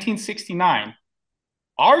in 1969,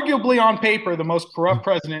 arguably on paper, the most corrupt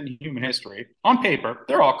president in human history. On paper,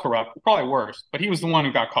 they're all corrupt, probably worse, but he was the one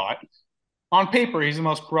who got caught. On paper, he's the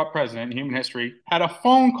most corrupt president in human history, had a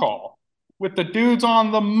phone call with the dudes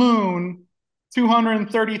on the moon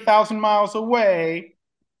 230,000 miles away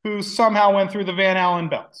who somehow went through the Van Allen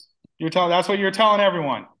belts. That's what you're telling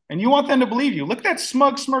everyone. And you want them to believe you. Look at that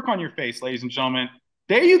smug smirk on your face, ladies and gentlemen.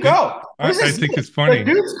 There you go. I think it's funny.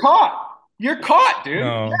 The dude's caught. You're caught, dude.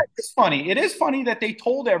 No. Yeah, it's funny. It is funny that they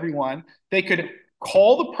told everyone they could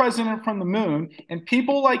call the president from the moon, and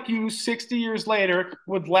people like you 60 years later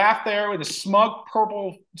would laugh there with a smug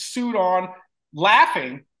purple suit on,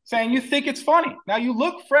 laughing, saying you think it's funny. Now you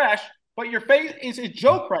look fresh, but your face is a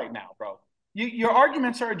joke right now, bro. Your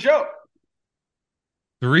arguments are a joke.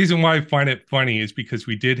 The reason why I find it funny is because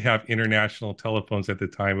we did have international telephones at the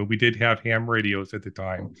time, and we did have ham radios at the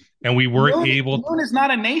time, and we were able. The moon is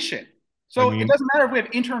not a nation, so it doesn't matter if we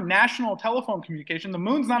have international telephone communication. The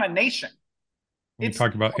moon's not a nation. We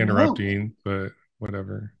talk about interrupting, but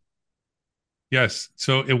whatever. Yes,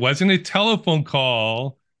 so it wasn't a telephone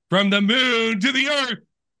call from the moon to the Earth.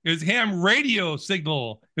 It was ham radio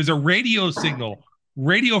signal. It was a radio signal,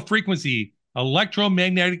 radio frequency,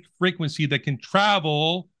 electromagnetic frequency that can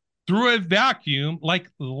travel through a vacuum like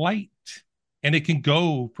light, and it can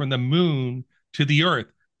go from the moon to the Earth.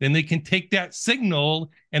 Then they can take that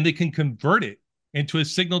signal and they can convert it into a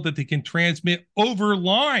signal that they can transmit over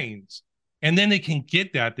lines. And then they can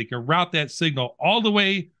get that. They can route that signal all the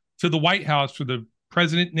way to the White House for the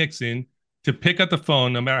President Nixon to pick up the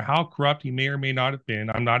phone, no matter how corrupt he may or may not have been.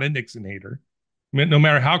 I'm not a Nixon hater. No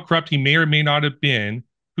matter how corrupt he may or may not have been,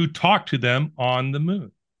 who talked to them on the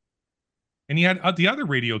moon. And he had the other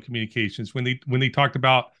radio communications when they talked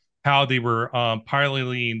about how they were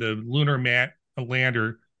piloting the lunar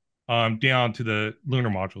lander down to the lunar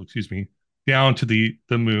module, down to the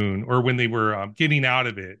moon, or when they were getting out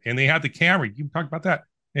of it. And they had the camera. You can talk about that.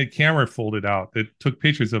 They had camera folded out that took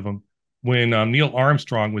pictures of them when Neil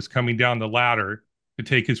Armstrong was coming down the ladder to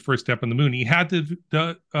take his first step on the moon. He had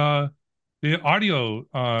the audio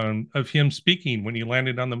of him speaking when he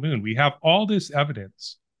landed on the moon. We have all this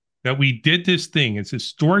evidence that we did this thing. It's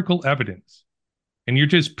historical evidence. And you're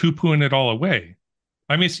just poo-pooing it all away.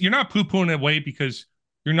 I mean, you're not poo-pooing it away because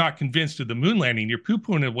you're not convinced of the moon landing. You're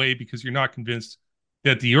poo-pooing it away because you're not convinced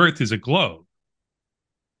that the Earth is a globe.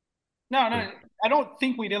 No, I don't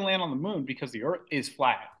think we didn't land on the moon because the Earth is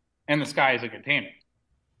flat and the sky is a container.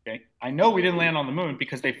 Okay, I know we didn't land on the moon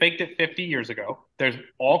because they faked it 50 years ago. There's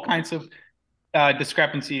all kinds of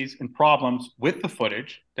discrepancies and problems with the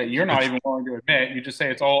footage that you're not even willing to admit. You just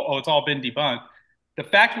say it's all been debunked. The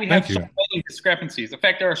fact we have so many discrepancies, the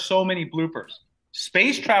fact there are so many bloopers.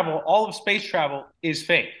 Space travel, all of space travel is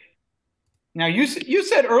fake. Now, you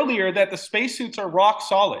said earlier that the spacesuits are rock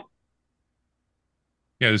solid.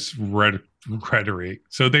 Yeah, it's rhetoric.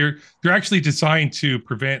 So they're actually designed to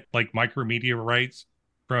prevent like micrometeorites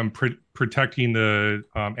from protecting the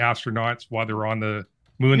astronauts while they're on the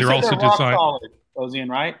moon. You They're said also rock designed. solid, Ozien,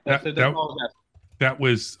 right? That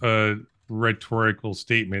was a rhetorical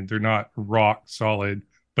statement. They're not rock solid,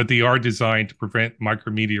 but they are designed to prevent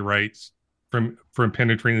micrometeorites from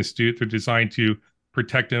penetrating the suit. They're designed to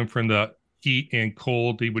protect them from the heat and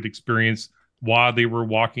cold they would experience while they were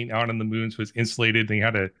walking out on the moon. So it's insulated. They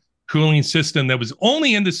had a cooling system that was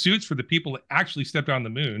only in the suits for the people that actually stepped on the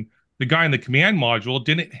moon. The guy in the command module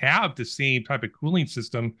didn't have the same type of cooling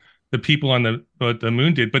system the people on the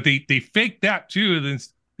moon did, but they faked that too.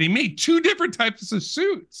 They made two different types of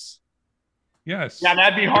suits. Yes. Yeah,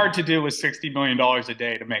 that'd be hard to do with $60 million a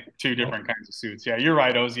day to make two different kinds of suits. Yeah, you're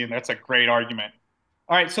right, Ozien. That's a great argument.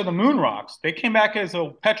 All right, so the moon rocks, they came back as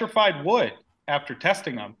a petrified wood after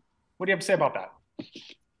testing them. What do you have to say about that?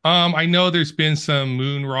 I know there's been some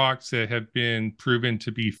moon rocks that have been proven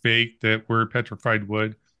to be fake that were petrified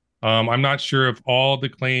wood. I'm not sure if all the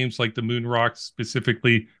claims, like the moon rocks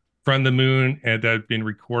specifically from the moon and that have been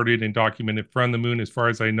recorded and documented from the moon, as far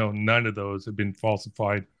as I know, none of those have been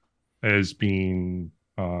falsified as being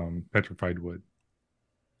petrified wood.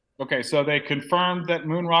 Okay, so they confirmed that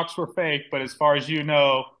moon rocks were fake, but as far as you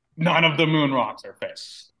know, none of the moon rocks are fake.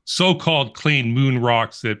 So-called clean moon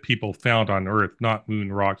rocks that people found on Earth, not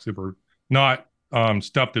moon rocks that were not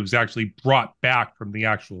stuff that was actually brought back from the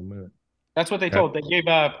actual moon. That's what they told. They gave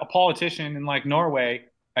a politician in like Norway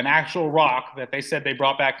an actual rock that they said they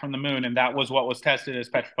brought back from the moon, and that was what was tested as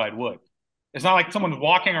petrified wood. It's not like someone's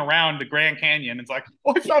walking around the Grand Canyon and it's like,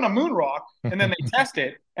 oh, I found a moon rock, and then they test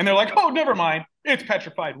it and they're like, oh, never mind, it's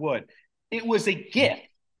petrified wood. It was a gift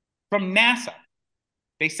from NASA.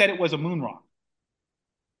 They said it was a moon rock.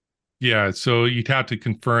 Yeah, so you'd have to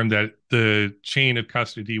confirm that the chain of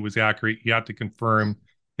custody was accurate. You have to confirm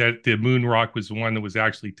that the moon rock was the one that was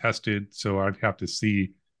actually tested. So I'd have to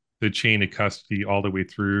see the chain of custody all the way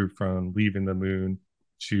through from leaving the moon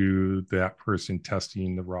to that person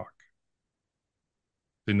testing the rock.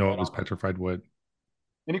 They know it was petrified wood.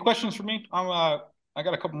 Any questions for me? I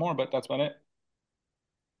got a couple more, but that's about it.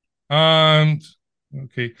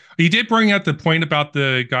 Okay. You did bring up the point about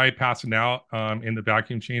the guy passing out in the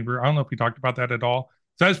vacuum chamber. I don't know if we talked about that at all.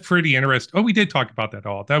 So that's pretty interesting. Oh, we did talk about that at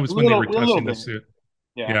all. That was when they were testing the suit.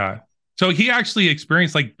 Yeah. So he actually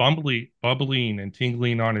experienced like bubbling and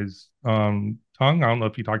tingling on his tongue. I don't know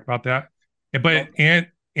if you talked about that. But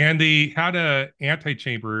and they had a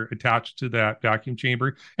antechamber attached to that vacuum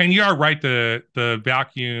chamber. And you are right, the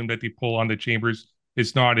vacuum that they pull on the chambers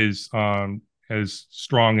is not as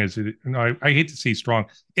strong as it. I hate to say strong,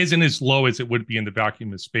 isn't as low as it would be in the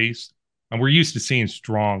vacuum of space. And we're used to seeing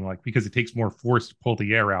strong, like because it takes more force to pull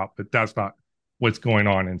the air out, but that's not what's going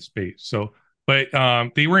on in space. So, but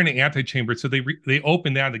they were in an antechamber, so they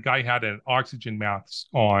opened that. The guy had an oxygen mask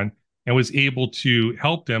on and was able to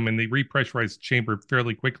help them, and they repressurized the chamber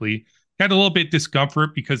fairly quickly. Had a little bit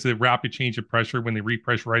discomfort because of the rapid change of pressure when they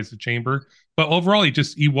repressurized the chamber, but overall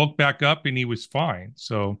he woke back up and he was fine.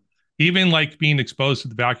 So even like being exposed to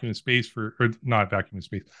the vacuum of space or not vacuum of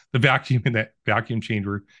space, the vacuum in that vacuum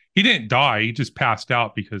chamber, he didn't die. He just passed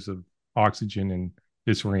out because of oxygen and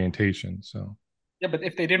disorientation. So yeah, but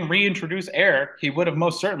if they didn't reintroduce air, he would have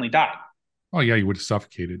most certainly died. Oh yeah, he would have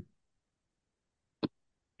suffocated.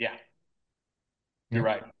 Yeah. You're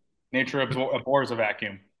right. Nature abhors a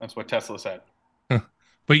vacuum. That's what Tesla said.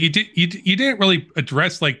 But you didn't really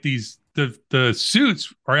address like the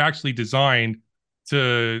suits are actually designed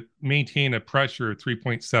to maintain a pressure of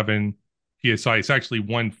 3.7 psi. It's actually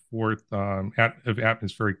 1/4 of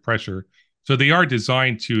atmospheric pressure. So they are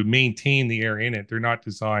designed to maintain the air in it. They're not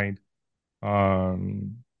designed to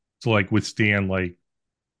like withstand like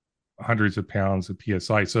hundreds of pounds of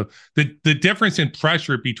psi. So the difference in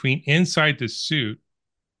pressure between inside the suit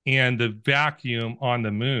and the vacuum on the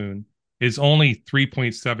moon is only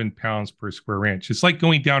 3.7 pounds per square inch. It's like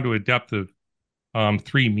going down to a depth of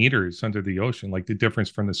 3 meters under the ocean. Like the difference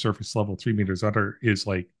from the surface level 3 meters under is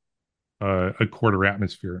like a quarter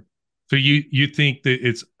atmosphere. So you think that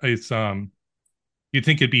it's you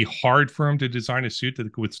think it'd be hard for them to design a suit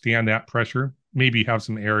that could withstand that pressure? Maybe have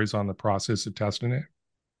some errors on the process of testing it.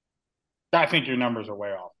 I think your numbers are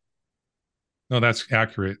way off. No, that's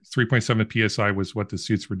accurate. 3.7 psi was what the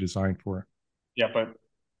suits were designed for. Yeah, but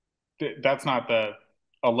that's not the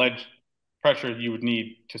alleged pressure you would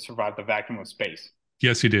need to survive the vacuum of space.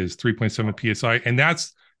 Yes, it is 3.7 psi, and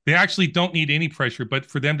they actually don't need any pressure, but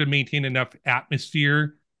for them to maintain enough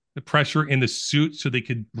atmosphere, the pressure in the suit, so they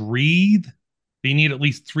could breathe, they need at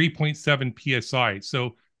least 3.7 psi.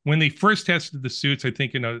 So when they first tested the suits, I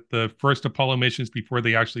think in the first Apollo missions before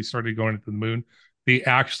they actually started going to the moon, they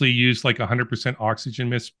actually used like 100%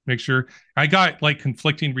 oxygen mixture. I got like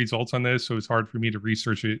conflicting results on this, so it's hard for me to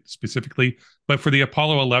research it specifically. But for the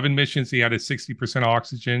Apollo 11 missions, they had a 60%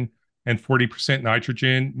 oxygen and 40%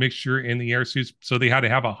 nitrogen mixture in the air suits. So they had to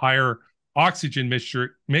have a higher oxygen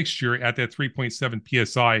mixture at that 3.7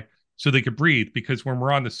 psi so they could breathe, because when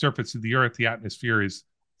we're on the surface of the Earth, the atmosphere is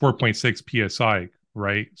 4.6 psi,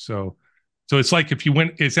 right? So it's like if you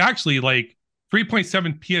went, it's actually like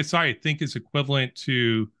 3.7 psi, I think, is equivalent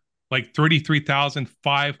to like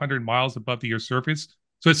 33,500 miles above the Earth's surface.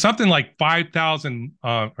 So it's something like 5,000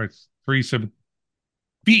 or 37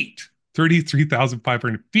 feet,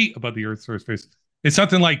 33,500 feet above the Earth's surface. It's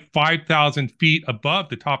something like 5,000 feet above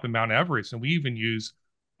the top of Mount Everest. And we even use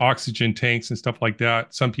oxygen tanks and stuff like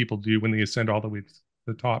that. Some people do when they ascend all the way to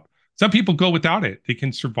the top. Some people go without it. They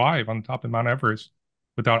can survive on the top of Mount Everest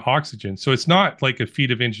without oxygen. So it's not like a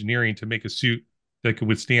feat of engineering to make a suit that could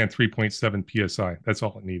withstand 3.7 psi. That's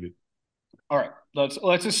all it needed. All right,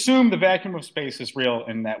 let's assume the vacuum of space is real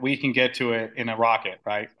and that we can get to it in a rocket,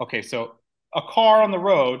 right? Okay, so a car on the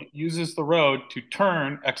road uses the road to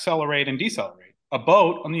turn, accelerate, and decelerate. A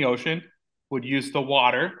boat on the ocean would use the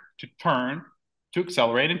water to turn, to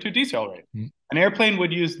accelerate, and to decelerate. Mm-hmm. An airplane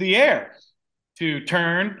would use the air to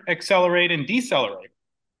turn, accelerate, and decelerate.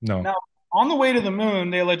 No. Now, on the way to the moon,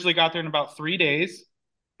 they allegedly got there in about 3 days,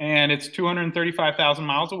 and it's 235,000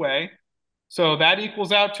 miles away. So that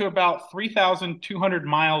equals out to about 3,200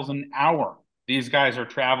 miles an hour these guys are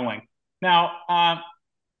traveling. Now, how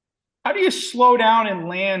do you slow down and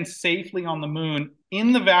land safely on the moon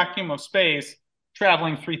in the vacuum of space,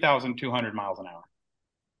 traveling 3,200 miles an hour?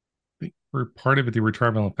 For part of it, they were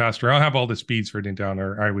traveling faster. I don't have all the speeds written down,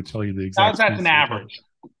 or I would tell you the exact. That's an average.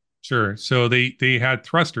 Sure. So they had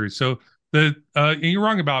thrusters. So and you're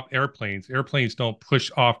wrong about airplanes. Airplanes don't push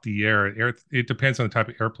off the air. It depends on the type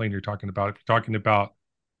of airplane you're talking about. If you're talking about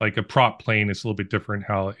like a prop plane, it's a little bit different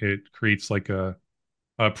how it creates like a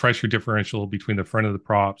pressure differential between the front of the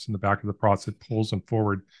props and the back of the props that pulls them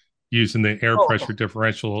forward using the air pressure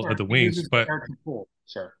differential of the wings. But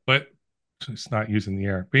it's not using the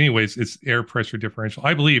air. But anyways, it's air pressure differential.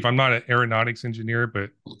 I believe, I'm not an aeronautics engineer, but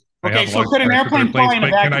okay, so could an airplane fly in a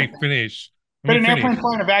vacuum? Can I finish? Could an airplane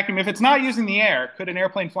fly in a vacuum? If it's not using the air, could an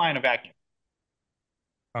airplane fly in a vacuum?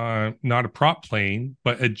 Not a prop plane,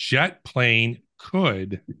 but a jet plane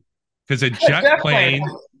could, because a jet plane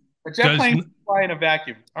can fly in a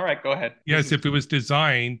vacuum. All right, go ahead. Yes, if it was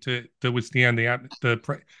designed to withstand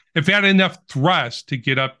if it had enough thrust to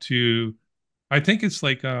get up to, I think it's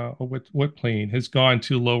like what plane has gone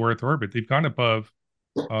to low Earth orbit? They've gone above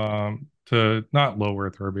to not low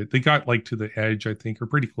Earth orbit. They got like to the edge, I think, or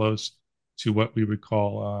pretty close to what we would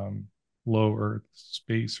call low Earth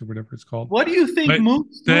space or whatever it's called. What do you think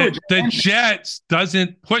moves the jet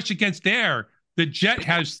doesn't push against air. The jet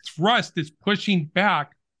has thrust that's pushing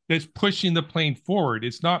back, that's pushing the plane forward.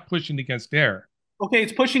 It's not pushing against air. Okay,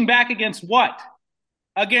 it's pushing back against what?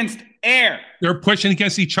 Against air. They're pushing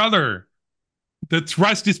against each other. The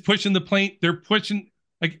thrust is pushing the plane. They're pushing.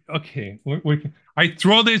 Like, okay, I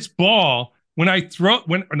throw this ball. When I throw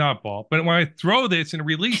this and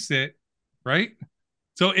release it, right?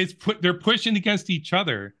 So they're pushing against each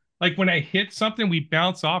other. Like when I hit something, we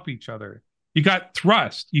bounce off each other. You got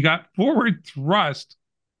thrust. You got forward thrust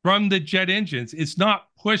from the jet engines. It's not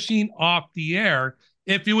pushing off the air.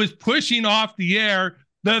 If it was pushing off the air,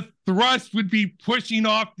 the thrust would be pushing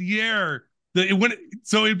off the air.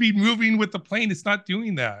 So it'd be moving with the plane. It's not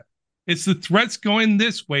doing that. It's the thrust going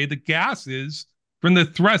this way. The gases from the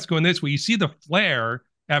thrust going this way. You see the flare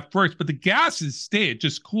at first, but the gases stay. It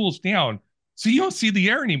just cools down. So you don't see the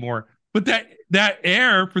air anymore. But that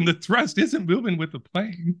air from the thrust isn't moving with the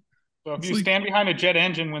plane. So if you stand behind a jet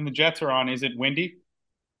engine when the jets are on, is it windy?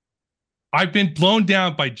 I've been blown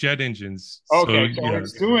down by jet engines. Okay, so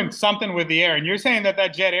it's doing something with the air. And you're saying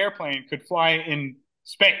that jet airplane could fly in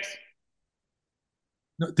space.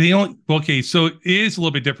 Okay, so it is a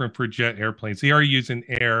little bit different for jet airplanes. They are using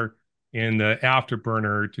air in the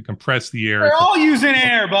afterburner to compress the air. They're all using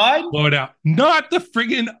air, bud. Blow it out. The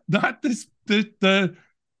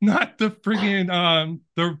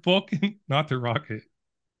Vulcan, not the rocket.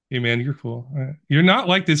 Hey man, you're cool. You're not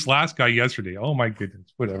like this last guy yesterday. Oh my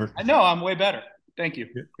goodness, whatever. I know, I'm way better. Thank you.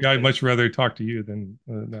 Yeah, I'd much rather talk to you than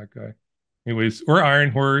that guy. Anyways, or Iron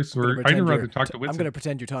Horse, or I'd rather talk to Whitson. I'm going to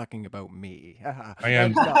pretend you're talking about me. I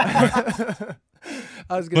am. I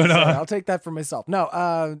was going to say, I'll take that for myself.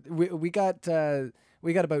 No, we got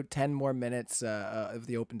we got about 10 more minutes of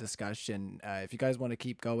the open discussion. If you guys want to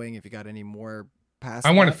keep going, if you got any more past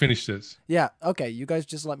I want to that. finish this. Yeah. Okay. You guys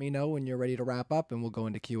just let me know when you're ready to wrap up, and we'll go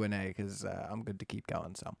into Q&A because I'm good to keep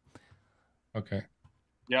going. So. Okay.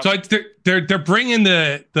 Yep. So they're bringing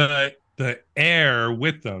the air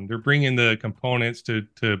with them. They're bringing the components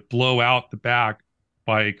to blow out the back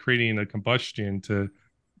by creating a combustion to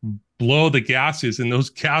blow the gases, and those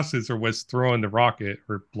gases are what's throwing the rocket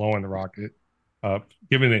or blowing the rocket up,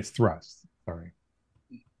 giving it thrust. Sorry.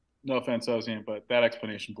 No offense, Ozien, but that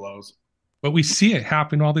explanation blows. But we see it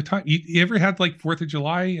happen all the time. You ever had like 4th of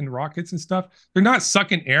July and rockets and stuff? They're not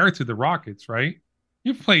sucking air to the rockets, right?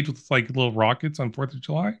 You've played with like little rockets on 4th of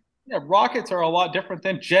July? Yeah, rockets are a lot different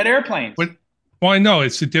than jet airplanes. Well, I know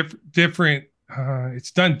it's a different.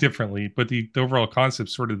 It's done differently, but the overall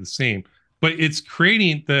concept's sort of the same. But it's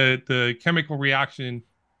creating the chemical reaction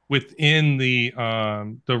within the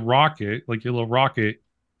rocket, like your little rocket,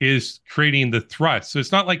 is creating the thrust. So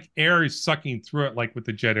it's not like air is sucking through it like with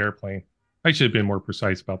the jet airplane. I should have been more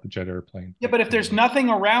precise about the jet airplane. Yeah, but if there's nothing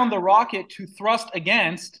around the rocket to thrust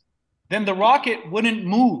against, then the rocket wouldn't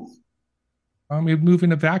move. It would move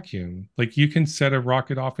in a vacuum. Like you can set a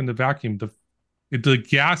rocket off in the vacuum. The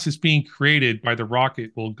gas is being created by the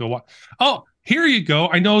rocket will go up. Oh, here you go.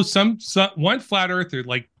 I know some one flat earther,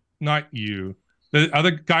 like not you. The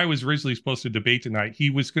other guy was originally supposed to debate tonight. He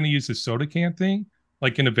was going to use the soda can thing,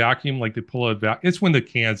 like in a vacuum, like they pull a vacuum. It's when the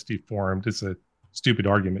can's deformed. It's a stupid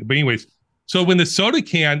argument. But anyways, so when the soda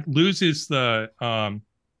can loses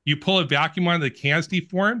you pull a vacuum on, the can's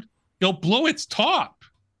deformed, it'll blow its top,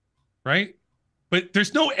 right? But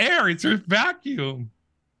there's no air. It's a vacuum.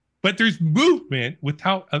 But there's movement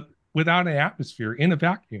without an atmosphere in a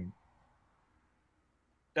vacuum.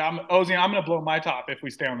 Ozien, I'm going to blow my top if we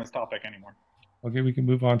stay on this topic anymore. Okay, we can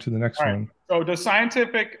move on to the next one. So does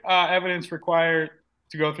scientific evidence require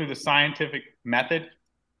to go through the scientific method?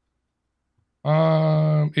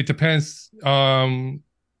 It depends.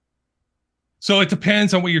 So it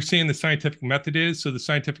depends on what you're saying the scientific method is. So the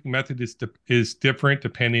scientific method is different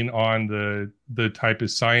depending on the type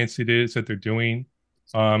of science it is that they're doing.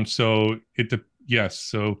 So yes.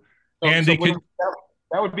 So and they could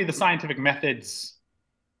that would be the scientific methods.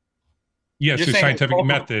 Yes, there's scientific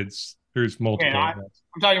methods. There's multiple. Okay,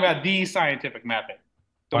 I'm talking about the scientific method.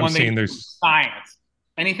 I'm saying there's science.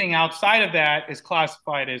 Anything outside of that is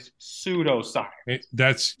classified as pseudoscience.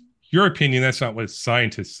 That's your opinion. That's not what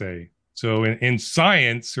scientists say. So in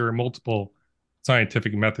science, there are multiple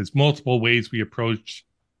scientific methods, multiple ways we approach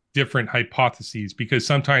different hypotheses, because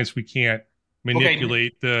sometimes we can't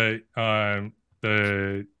manipulate the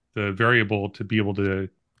variable to be able to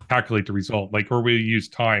calculate the result. Like, or we use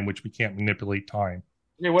time, which we can't manipulate time.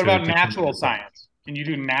 Okay, what about natural science? Can you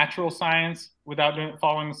do natural science without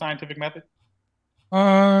following the scientific method?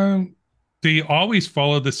 They always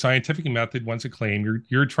follow the scientific method once a claim.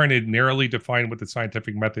 You're trying to narrowly define what the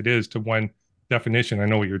scientific method is to one definition. I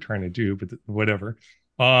know what you're trying to do, but whatever.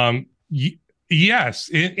 Yes,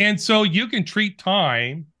 and so you can treat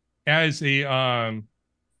time as a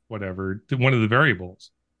whatever, one of the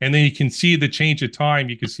variables, and then you can see the change of time.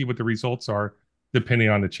 You can see what the results are depending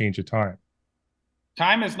on the change of time.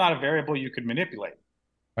 Time is not a variable you could manipulate.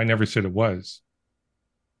 I never said it was.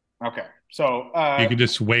 Okay, so you can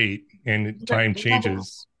just wait, and time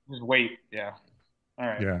changes. Just wait, yeah. All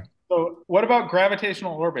right. Yeah. So, what about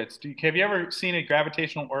gravitational orbits? Have you ever seen a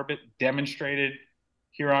gravitational orbit demonstrated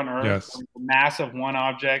here on Earth? Yes. The mass of one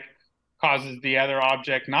object causes the other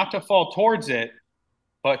object not to fall towards it,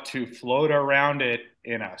 but to float around it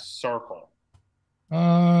in a circle.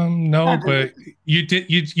 No, but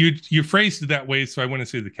you phrased it that way, so I wouldn't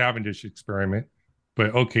say the Cavendish experiment.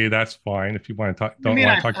 But okay, that's fine if you want to talk. Don't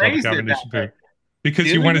want to talk about the Cavendish experiment because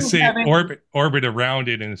you want to say orbit around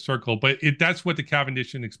it in a circle. But that's what the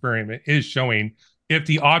Cavendish experiment is showing. If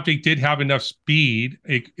the object did have enough speed,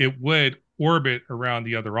 it would orbit around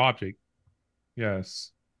the other object.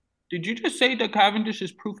 Yes. Did you just say that Cavendish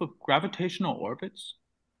is proof of gravitational orbits?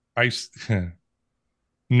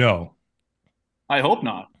 No. I hope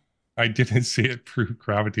not. I didn't say it proved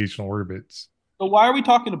gravitational orbits. So why are we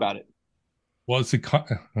talking about it? Well, it's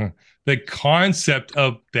the concept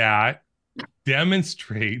of that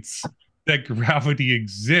demonstrates that gravity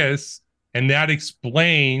exists, and that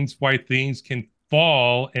explains why things can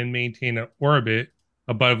fall and maintain an orbit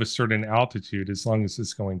above a certain altitude as long as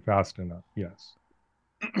it's going fast enough. Yes.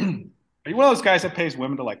 Are you one of those guys that pays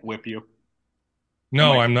women to like whip you?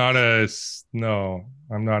 No, I'm not a sadist.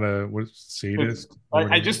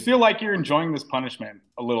 I just feel like you're enjoying this punishment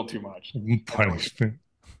a little too much. Punishment.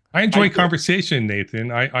 I enjoy conversation,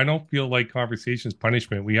 Nathan. I don't feel like conversation is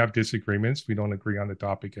punishment. We have disagreements. We don't agree on the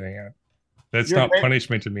topic at hand. That's not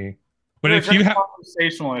punishment to me. But if you have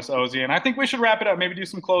conversationalist, Ozien, I think we should wrap it up. Maybe do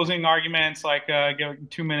some closing arguments, like give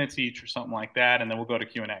 2 minutes each or something like that, and then we'll go to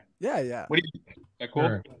Q&A. Yeah. What do you think? Is that cool?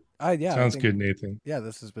 Sure. Yeah. Sounds good, Nathan. Yeah,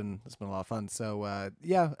 this has been a lot of fun. So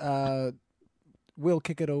we'll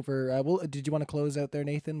kick it over. Did you want to close out there,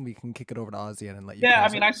 Nathan? We can kick it over to Ozien and let you. Yeah, I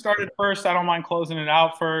mean, I started first. I don't mind closing it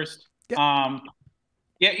out first. Yeah.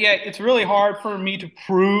 It's really hard for me to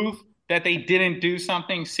prove that they didn't do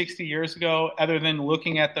something 60 years ago other than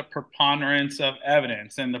looking at the preponderance of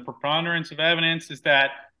evidence. And the preponderance of evidence is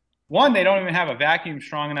that, one, they don't even have a vacuum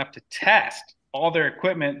strong enough to test all their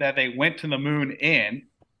equipment that they went to the moon in.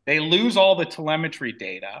 They lose all the telemetry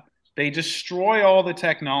data. They destroy all the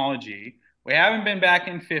technology. We haven't been back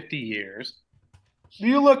in 50 years.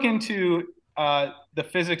 You look into the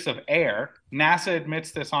physics of air. NASA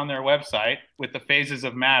admits this on their website with the phases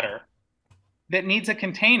of matter. That needs a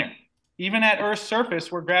container. Even at Earth's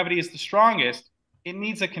surface, where gravity is the strongest, it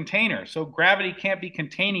needs a container. So gravity can't be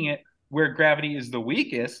containing it where gravity is the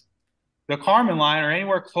weakest. The Kármán line, or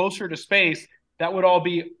anywhere closer to space, that would all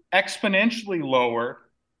be exponentially lower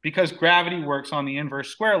because gravity works on the inverse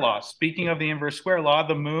square law. Speaking of the inverse square law,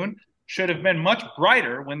 the moon should have been much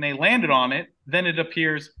brighter when they landed on it than it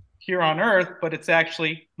appears here on Earth, but it's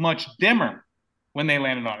actually much dimmer when they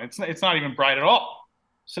landed on it. It's not even bright at all.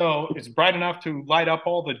 So it's bright enough to light up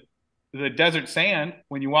all the desert sand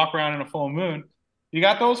when you walk around in a full moon. You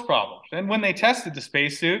got those problems. And when they tested the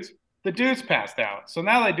spacesuits, the dudes passed out. So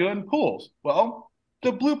now they do it in pools. Well,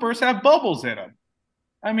 the bloopers have bubbles in them.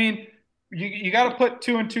 I mean, you got to put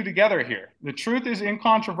 2 and 2 together here. The truth is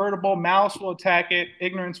incontrovertible. Malice will attack it.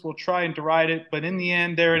 Ignorance will try and deride it. But in the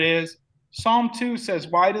end, there it is. Psalm 2 says,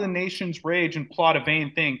 "Why do the nations rage and plot a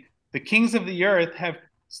vain thing? The kings of the earth have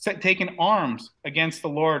taken arms against the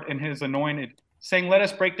Lord and his anointed, saying, let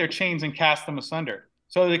us break their chains and cast them asunder."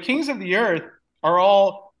 So the kings of the earth are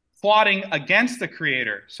all plotting against the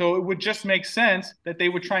Creator. So it would just make sense that they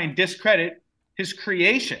would try and discredit his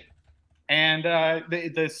creation. And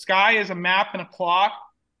the sky is a map and a clock.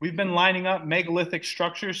 We've been lining up megalithic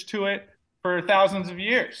structures to it for thousands of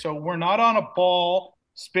years. So we're not on a ball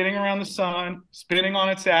spinning around the sun, spinning on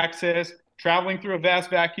its axis, traveling through a vast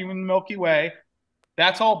vacuum in the Milky Way.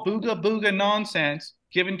 That's all booga booga nonsense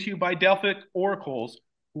given to you by Delphic oracles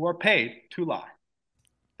who are paid to lie.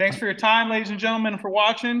 Thanks for your time, ladies and gentlemen, for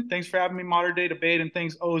watching. Thanks for having me modern day debate, and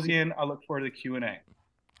thanks, Ozien. I look forward to the Q&A.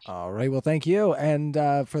 All right. Well, thank you. And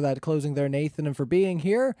for that closing there, Nathan, and for being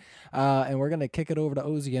here. And we're going to kick it over to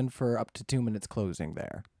Ozien for up to 2 minutes closing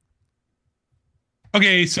there.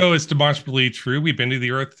 Okay, so it's demonstrably true. We've been to the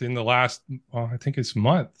Earth in the last, I think it's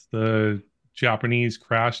month. The Japanese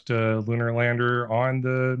crashed a lunar lander on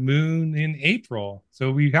the moon in April. So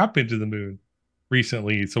we have been to the moon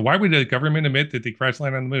recently. So why would the government admit that they crash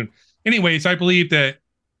landed on the moon? Anyways, I believe that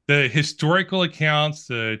the historical accounts,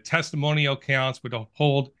 the testimonial accounts would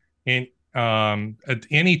hold in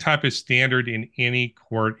any type of standard in any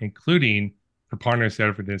court, including preponderance of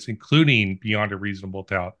evidence, including beyond a reasonable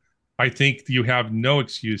doubt. I think you have no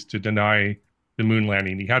excuse to deny the moon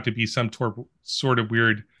landing. You have to be some sort of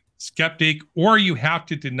weird skeptic, or you have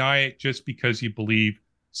to deny it just because you believe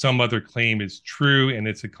some other claim is true and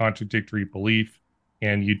it's a contradictory belief,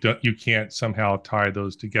 and you can't somehow tie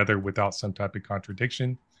those together without some type of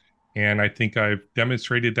contradiction. And I think I've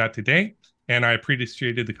demonstrated that today. And I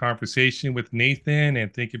appreciated the conversation with Nathan,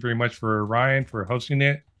 and thank you very much for Ryan for hosting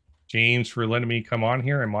it, James for letting me come on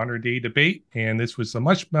here and modern day debate. And this was a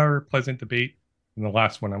much more pleasant debate than the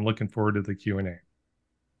last one. I'm looking forward to the Q&A.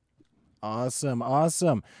 Awesome.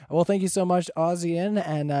 Awesome. Well, thank you so much, Ozien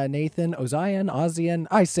and Nathan. Ozien.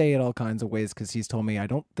 I say it all kinds of ways because he's told me I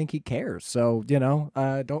don't think he cares. So,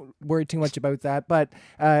 don't worry too much about that. But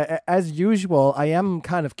as usual, I am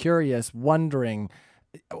kind of curious, wondering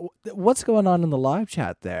what's going on in the live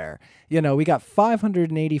chat there. We got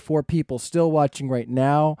 584 people still watching right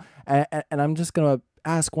now. And I'm just going to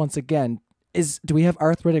ask once again, do we have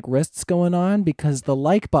arthritic wrists going on? Because the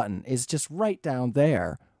like button is just right down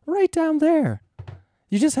there. Right down there.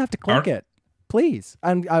 You just have to click it. Please.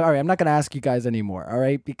 All right, I'm not going to ask you guys anymore, all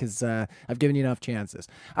right? Because I've given you enough chances.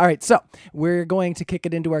 All right, so we're going to kick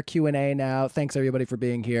it into our Q&A now. Thanks, everybody, for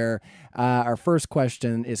being here. Our first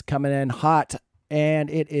question is coming in hot, and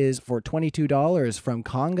it is for $22 from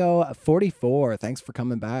Congo44. Thanks for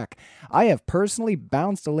coming back. I have personally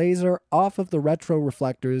bounced a laser off of the retro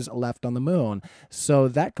reflectors left on the moon, so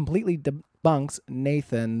that completely debunks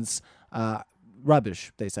Nathan's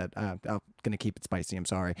rubbish, they said. I'm going to keep it spicy. I'm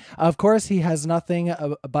sorry. Of course, he has nothing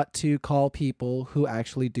but to call people who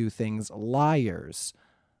actually do things liars.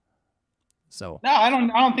 So no, I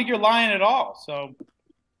don't think you're lying at all. So,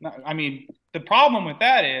 no, I mean, the problem with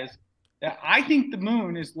that is that I think the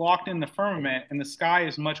moon is locked in the firmament and the sky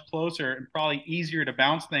is much closer and probably easier to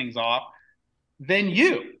bounce things off than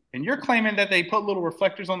you. And you're claiming that they put little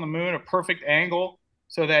reflectors on the moon, a perfect angle,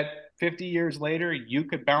 so that 50 years later you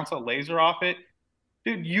could bounce a laser off it.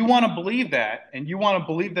 Dude, you want to believe that, and you want to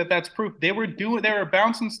believe that that's proof. They were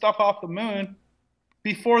bouncing stuff off the moon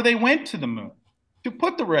before they went to the moon to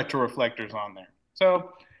put the retroreflectors on there.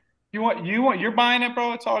 So you're buying it,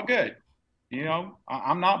 bro. It's all good. You know,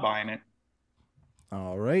 I'm not buying it.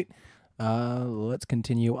 All right. Let's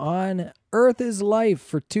continue on. Earth is life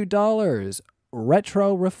for $2.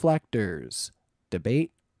 Retro reflectors.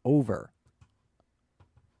 Debate over.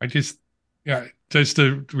 Just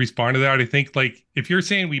to respond to that, I think, like, if you're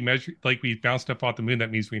saying we bounced stuff off the moon,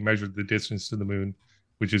 that means we measured the distance to the moon,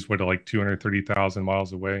 which is like 230,000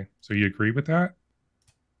 miles away. So you agree with that?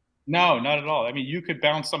 No, not at all. I mean, you could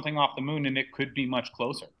bounce something off the moon and it could be much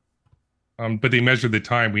closer. But they measure the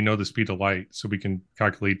time. We know the speed of light, so we can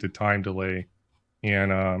calculate the time delay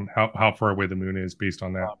and how far away the moon is based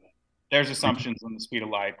on that. There's assumptions on the speed of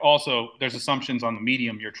light. Also, there's assumptions on the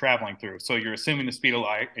medium you're traveling through. So you're assuming the speed of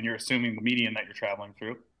light and you're assuming the medium that you're traveling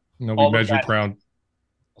through. No, we measured round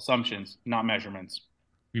assumptions, not measurements.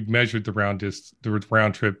 We've measured the round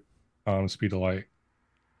trip speed of light.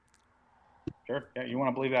 Sure. Yeah, you want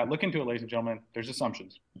to believe that? Look into it, ladies and gentlemen. There's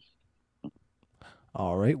assumptions.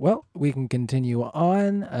 All right. Well, we can continue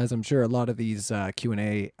on, as I'm sure a lot of these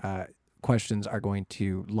Q&A questions are going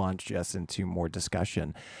to launch us into more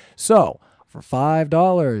discussion. So, for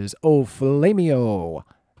 $5, oh, Flamio.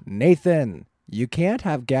 Nathan, you can't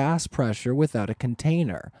have gas pressure without a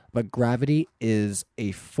container, but gravity is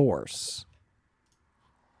a force.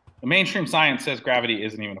 The mainstream science says gravity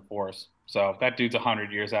isn't even a force. So that dude's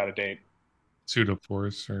 100 years out of date. Pseudo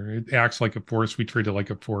force, or it acts like a force. We treat it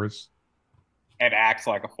like a force. It acts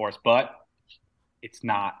like a force, but it's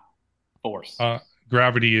not force.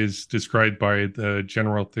 Gravity is described by the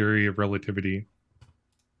general theory of relativity.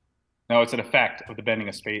 No, it's an effect of the bending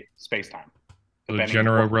of space-time. The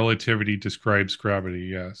general relativity describes gravity,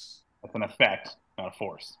 yes. That's an effect, not a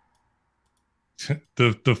force.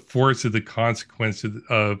 The force is the consequence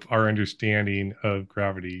of our understanding of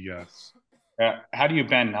gravity, yes. How do you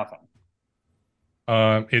bend nothing?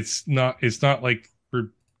 It's not like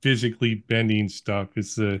we're physically bending stuff.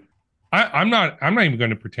 I'm not even going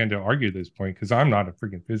to pretend to argue this point because I'm not a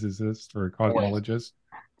freaking physicist or a cosmologist.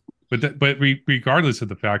 But regardless of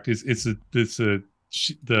the fact, the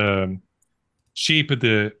shape of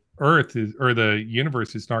the Earth or the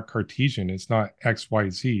universe is not Cartesian. It's not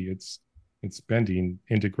XYZ. It's bending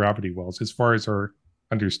into gravity wells. As far as our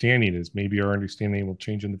understanding is, maybe our understanding will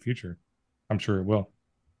change in the future. I'm sure it will.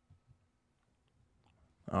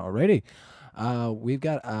 Alrighty. We've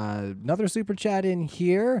got another super chat in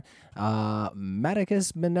here.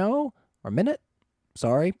 Maticus Minute.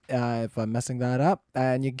 Sorry if I'm messing that up.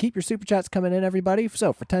 And you can keep your super chats coming in, everybody.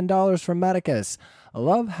 So for $10 from Maticus, I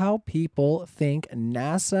love how people think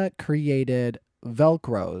NASA created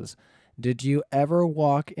Velcros. Did you ever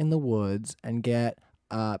walk in the woods and get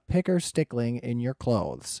picker stickling in your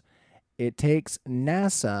clothes? It takes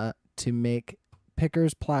NASA to make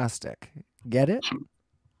pickers plastic. Get it?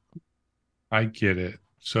 I get it.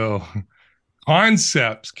 So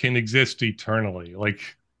concepts can exist eternally,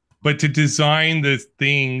 but to design the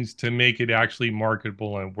things to make it actually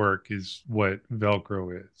marketable and work is what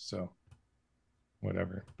Velcro is. So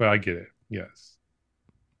whatever, but I get it. Yes.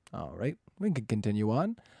 All right. We can continue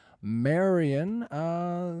on. Marion,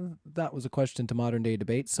 that was a question to modern day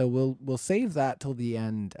debate. So we'll save that till the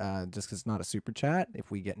end, just because it's not a super chat.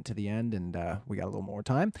 If we get into the end and we got a little more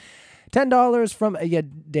time. $10 from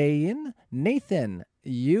Yadain. Nathan,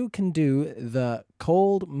 you can do the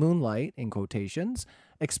cold moonlight, in quotations,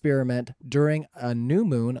 experiment during a new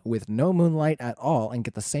moon with no moonlight at all and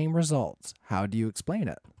get the same results. How do you explain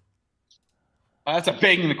it? That's a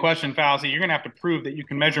begging the question fallacy. You're going to have to prove that you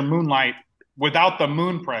can measure moonlight without the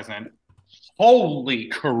moon present. Holy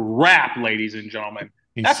crap, ladies and gentlemen.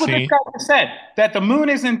 That's what this guy said, that the moon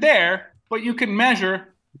isn't there, but you can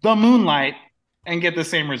measure the moonlight and get the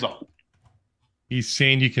same result. He's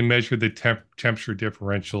saying you can measure the temperature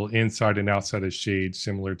differential inside and outside of shade,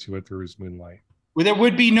 similar to if there was moonlight. Well, there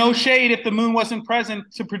would be no shade if the moon wasn't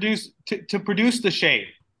present to produce the shade.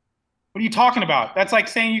 What are you talking about? That's like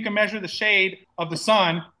saying you can measure the shade of the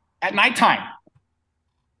sun at nighttime.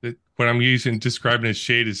 What I'm describing as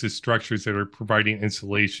shade is the structures that are providing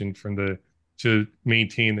insulation from the to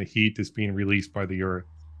maintain the heat that's being released by the Earth.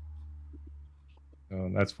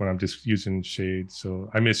 That's when I'm just using shade. So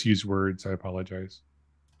I misuse words. I apologize.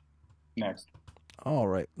 Next. All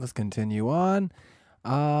right, let's continue on.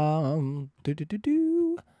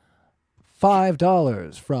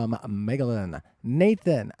 $5 from Megalyn.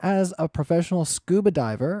 Nathan, as a professional scuba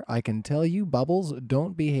diver, I can tell you bubbles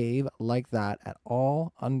don't behave like that at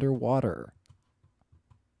all underwater.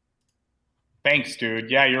 Thanks, dude.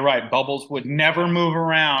 Yeah, you're right. Bubbles would never move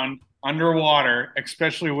around underwater,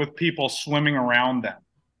 especially with people swimming around them.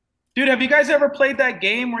 Dude, have you guys ever played that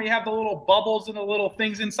game where you have the little bubbles and the little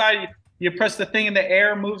things inside? You press the thing in the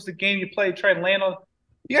air, moves the game you play, try and land on.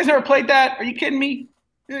 You guys never played that? Are you kidding me?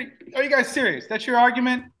 Are you guys serious? That's your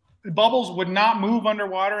argument? The bubbles would not move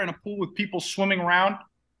underwater in a pool with people swimming around?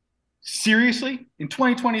 Seriously? In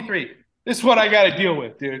 2023? This is what I got to deal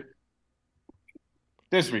with, dude.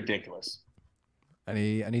 This is ridiculous.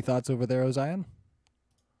 Any thoughts over there, Ozien?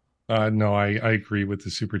 No, I agree with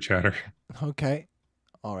the super chatter. Okay.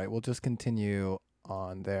 All right, we'll just continue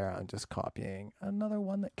on there. I'm just copying another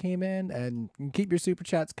one that came in, and keep your super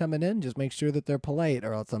chats coming in. Just make sure that they're polite,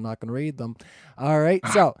 or else I'm not going to read them. All right,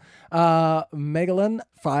 so Megalyn,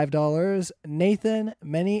 $5. Nathan,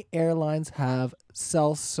 many airlines have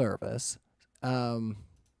self-service. Yeah,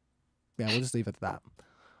 we'll just leave it at that.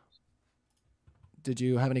 Did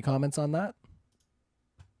you have any comments on that?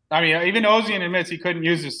 I mean, even Ozien admits he couldn't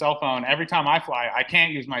use his cell phone. Every time I fly, I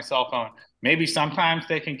can't use my cell phone. Maybe sometimes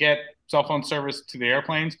they can get cell phone service to the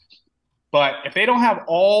airplanes. But if they don't have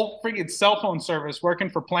all friggin' cell phone service working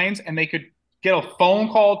for planes and they could get a phone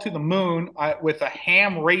call to the moon with a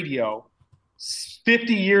ham radio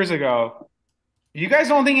 50 years ago, you guys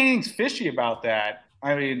don't think anything's fishy about that.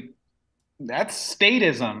 I mean, that's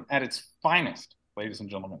statism at its finest, ladies and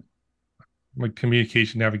gentlemen. My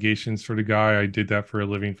communication navigation sort of guy. I did that for a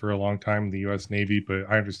living for a long time in the U.S. Navy, but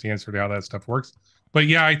I understand sort of how that stuff works. But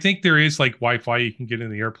yeah, I think there is like Wi-Fi you can get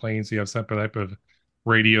in the airplanes. You have some type of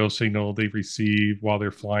radio signal they receive while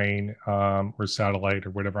they're flying, or satellite or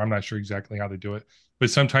whatever. I'm not sure exactly how they do it, but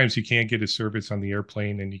sometimes you can't get a service on the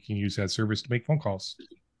airplane, and you can use that service to make phone calls.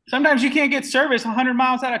 Sometimes you can't get service 100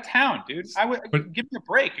 miles out of town, dude. Give me a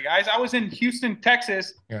break, guys. I was in Houston,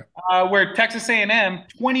 Texas, where Texas A&M,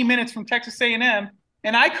 20 minutes from Texas A&M,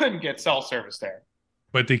 and I couldn't get cell service there.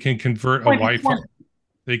 But they can convert a Wi-Fi.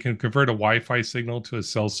 They can convert a Wi-Fi signal to a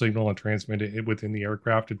cell signal and transmit it within the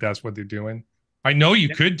aircraft if that's what they're doing. I know you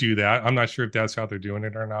could do that. I'm not sure if that's how they're doing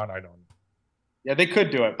it or not. I don't know. Yeah, they could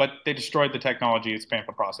do it, but they destroyed the technology. It's a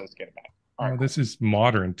painful process to get it back. All right, this is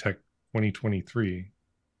modern tech 2023.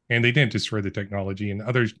 And they didn't destroy the technology, and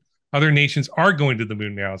other nations are going to the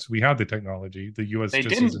moon now. So we have the technology. The U.S. They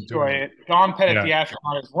just didn't isn't destroy doing it. Don Pettit, the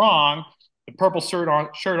astronaut, is wrong. The purple shirt on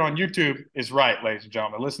YouTube is right, ladies and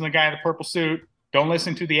gentlemen. Listen to the guy in the purple suit. Don't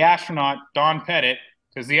listen to the astronaut, Don Pettit,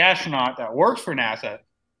 because the astronaut that works for NASA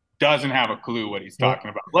doesn't have a clue what he's talking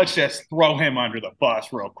about. Let's just throw him under the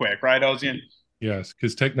bus real quick, right, Ozien? Yes,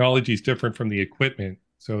 because technology is different from the equipment.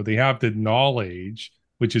 So they have the knowledge,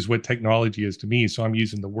 which is what technology is to me. So I'm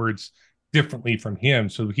using the words differently from him.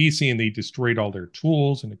 So he's saying they destroyed all their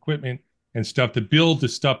tools and equipment and stuff to build the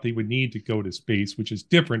stuff they would need to go to space, which is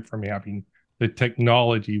different from having the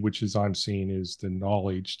technology, which is I'm seeing is the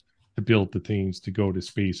knowledge to build the things to go to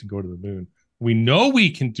space and go to the moon. We know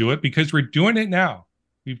we can do it because we're doing it now.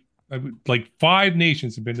 Like 5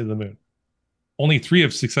 nations have been to the moon. Only 3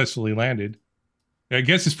 have successfully landed. I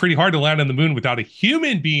guess it's pretty hard to land on the moon without a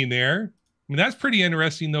human being there. I mean, that's pretty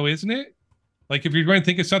interesting, though, isn't it? Like, if you're going to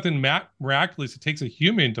think of something miraculous, it takes a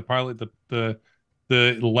human to pilot the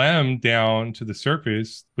LEM down to the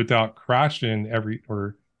surface without crashing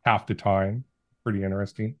half the time. Pretty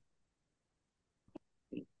interesting.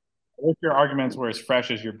 I wish your arguments were as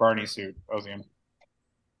fresh as your Bernie suit, Ozien.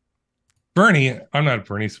 Bernie, I'm not a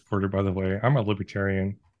Bernie supporter, by the way. I'm a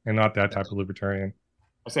libertarian, and not that type of libertarian.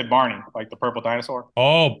 I said Barney, like the purple dinosaur.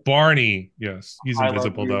 Oh, Barney. Yes, he's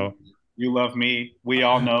invisible, though. You love me. We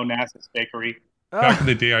all know NASA's fakery. Back in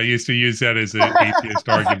the day, I used to use that as an atheist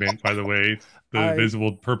argument, by the way. The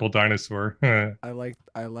invisible purple dinosaur. I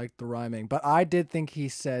liked the rhyming. But I did think he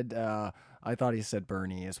said, I thought he said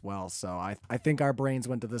Bernie as well. So I think our brains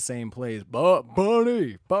went to the same place. But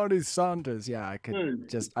Bernie Sanders. Yeah, I could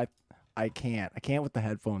just, I can't with the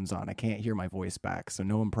headphones on. I can't hear my voice back. So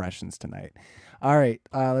no impressions tonight. All right,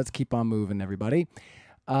 let's keep on moving, everybody.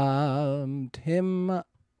 Tim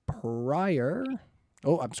Pryor.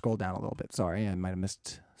 Oh, I'm scrolled down a little bit. Sorry, I might have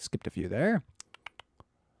skipped a few there.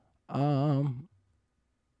 All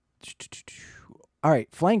right,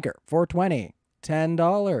 Flanker, 420,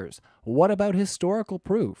 $10. What about historical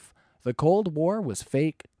proof? The Cold War was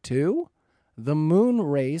fake too? The moon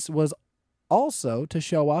race was also to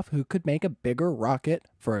show off who could make a bigger rocket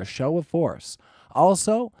for a show of force.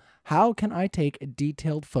 Also, how can I take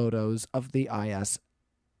detailed photos of the IIS?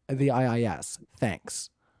 Thanks.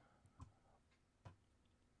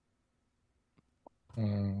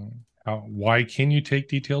 Why can you take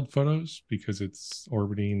detailed photos? Because it's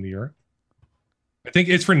orbiting the Earth. I think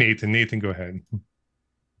it's for Nathan. Nathan, go ahead.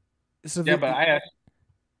 So yeah, but I asked.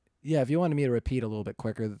 Yeah, if you wanted me to repeat a little bit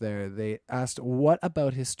quicker there, they asked, what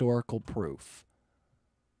about historical proof?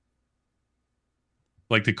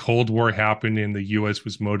 Like the Cold War happened and the U.S.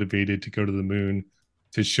 was motivated to go to the moon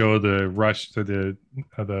to show the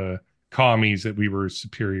the commies that we were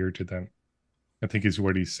superior to them, I think is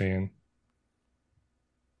what he's saying.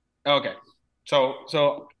 Okay.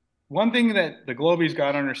 So one thing that the Globies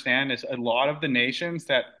got to understand is a lot of the nations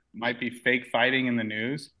that might be fake fighting in the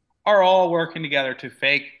news are all working together to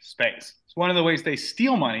fake space. It's one of the ways they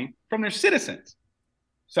steal money from their citizens.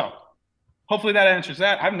 So hopefully that answers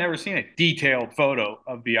that. I've never seen a detailed photo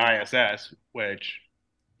of the ISS, which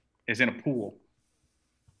is in a pool.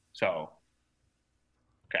 So,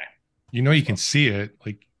 okay. You know, you can see it.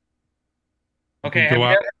 Like, okay.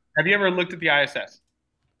 Have you ever looked at the ISS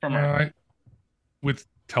from Earth? With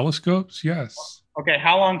telescopes? Yes. Okay.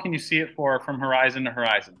 How long can you see it for from horizon to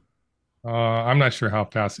horizon? I'm not sure how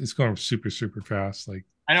fast it's going. Super, super fast. Like,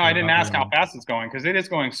 I know I didn't ask how fast it's going because it is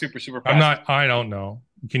going super, super fast. I don't know.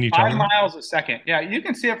 Can you tell me? 5 miles a second. Yeah, you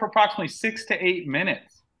can see it for approximately 6 to 8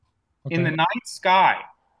 minutes in the night sky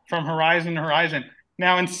from horizon to horizon.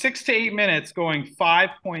 Now, in 6 to 8 minutes, going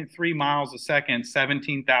 5.3 miles a second,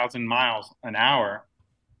 17,000 miles an hour.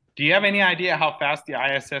 Do you have any idea how fast the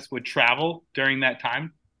ISS would travel during that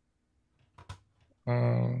time?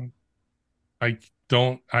 I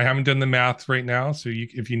haven't done the math right now. So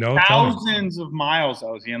if you know, thousands of miles,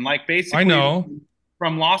 Ozien, like basically I know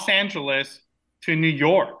from Los Angeles to New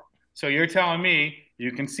York. So you're telling me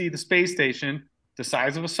you can see the space station the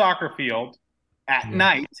size of a soccer field at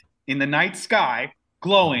night in the night sky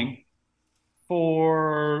glowing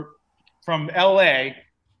from LA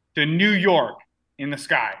to New York in the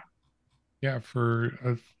sky. Yeah,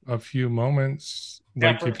 for a few moments.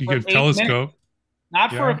 Like if you give telescope.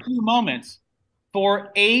 Not for a few moments.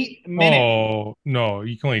 For 8 minutes. Oh, no,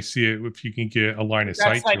 you can only see it if you can get a line of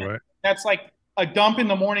sight to it. That's like a dump in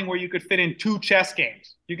the morning where you could fit in 2 chess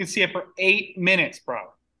games. You can see it for 8 minutes, bro.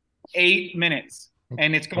 8 minutes.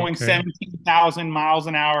 And it's going 17,000 miles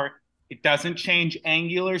an hour. It doesn't change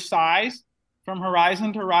angular size from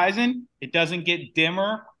horizon to horizon. It doesn't get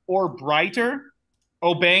dimmer or brighter,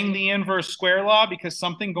 obeying the inverse square law, because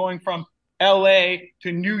something going from LA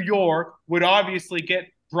to New York would obviously get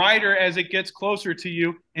brighter as it gets closer to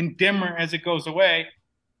you and dimmer as it goes away.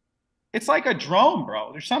 It's like a drone,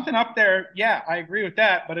 bro. There's something up there. Yeah, I agree with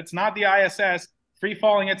that, but it's not the ISS free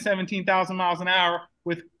falling at 17,000 miles an hour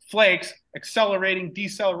with flakes accelerating,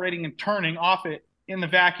 decelerating, and turning off it in the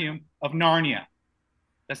vacuum of Narnia.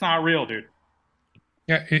 That's not real, dude.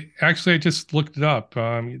 Yeah, actually, I just looked it up.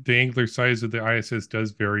 The angular size of the ISS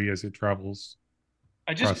does vary as it travels.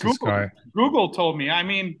 I just Googled. Google told me. I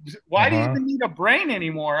mean, why do you even need a brain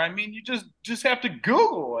anymore? I mean, you just have to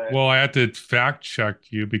Google it. Well, I had to fact check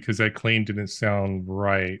you because that claim didn't sound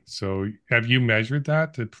right. So have you measured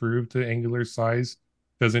that to prove the angular size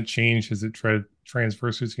doesn't change as it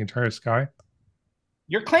transverses the entire sky?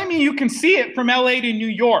 You're claiming you can see it from LA to New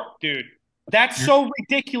York, dude. That's so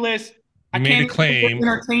ridiculous. I can't even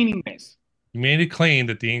entertaining this. You made a claim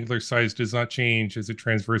that the angular size does not change as it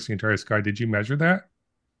transverses the entire sky. Did you measure that?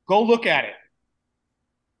 Go look at it.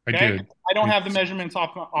 Okay? I did. I don't have the measurements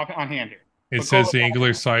on hand here. It says the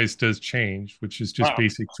angular size does change, which is just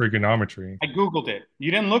basic trigonometry. I Googled it.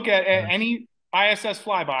 You didn't look at any ISS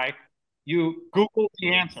flyby. You Googled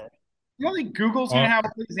the answer. You don't think Google's going to have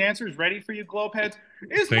these answers ready for you, globeheads?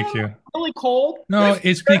 Thank you. Really cold? No,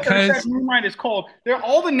 it's because moonlight is cold.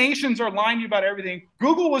 All the nations are lying to you about everything.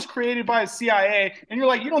 Google was created by the CIA, and you're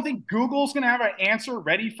like, you don't think Google's going to have an answer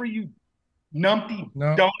ready for you, numpty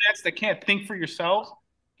donuts that can't think for yourselves?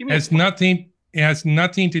 It has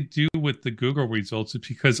nothing to do with the Google results. It's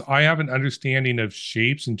because I have an understanding of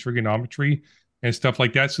shapes and trigonometry and stuff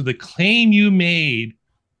like that. So the claim you made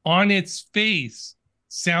on its face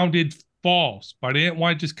sounded false, but I didn't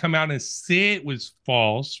want to just come out and say it was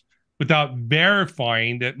false without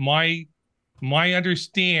verifying that my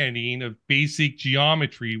understanding of basic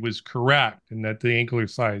geometry was correct and that the angular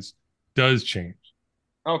size does change.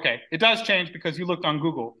 Okay, it does change because you looked on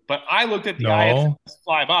Google, but I looked at the ISS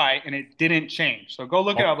flyby and it didn't change. So go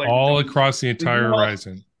look it up later. All across the entire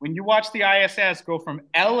horizon. When you watch the ISS go from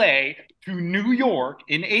LA to New York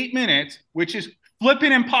in 8 minutes, which is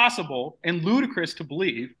flipping impossible and ludicrous to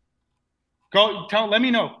believe. Let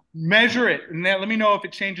me know. Measure it, and then let me know if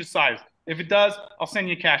it changes size. If it does, I'll send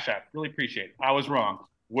you a cash app. Really appreciate it. I was wrong.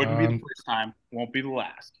 Wouldn't be the first time. Won't be the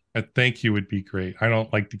last. A thank you would be great. I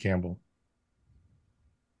don't like to gamble.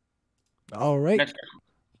 All right.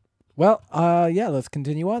 Well, yeah, let's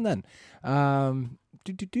continue on then. We're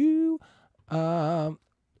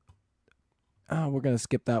going to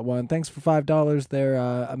skip that one. Thanks for $5 there,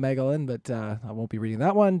 Megalyn, but I won't be reading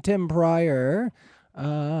that one. Tim Pryor.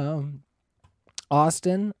 Austin.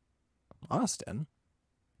 Wrong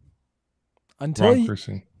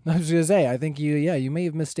person. I was going to say, I think you may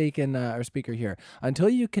have mistaken our speaker here. Until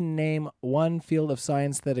you can name one field of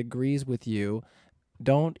science that agrees with you,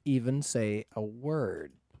 don't even say a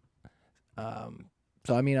word.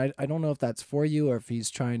 So, I mean, I don't know if that's for you or if he's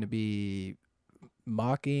trying to be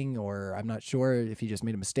mocking, or I'm not sure if he just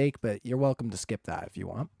made a mistake, but you're welcome to skip that if you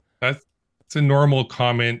want. That's a normal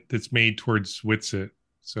comment that's made towards Witsit.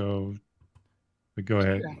 So, but go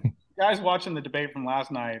ahead. Yeah. Guy's watching the debate from last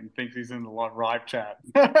night and thinks he's in the live chat.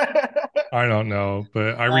 I don't know,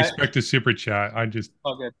 but I respect the super chat. I just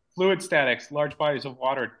good. Fluid statics. Large bodies of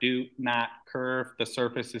water do not curve. The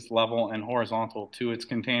surface is level and horizontal to its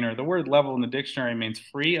container. The word level in the dictionary means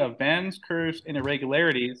free of bends, curves, and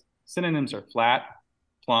irregularities. Synonyms are flat,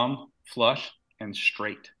 plumb, flush, and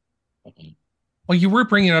straight. Well, you were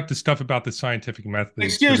bringing up the stuff about the scientific method.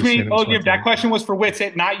 Excuse me. That question was for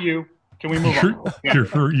Witsit, not you. Can we move on?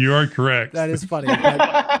 You are correct. That is funny.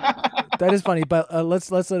 That is funny. But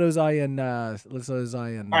let's let Ozien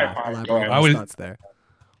elaborate on his thoughts there.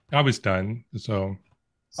 I was done. So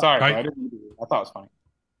sorry, I thought it was funny.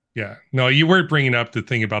 Yeah, no, you were bringing up the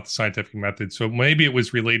thing about the scientific method, so maybe it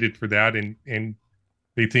was related for that, and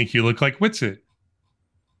they think you look like Witsit.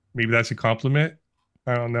 Maybe that's a compliment.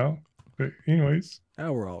 I don't know, but anyways,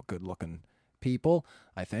 we're all good-looking people,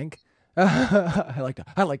 I think. I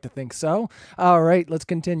like to think so. All right, let's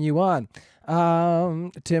continue on.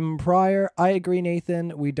 Tim Pryor, I agree,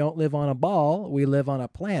 Nathan. We don't live on a ball. We live on a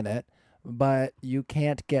planet, but you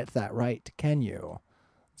can't get that right, can you?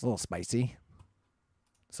 It's a little spicy.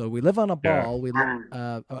 So we live on a ball.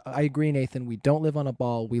 I agree, Nathan. We don't live on a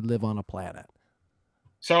ball. We live on a planet.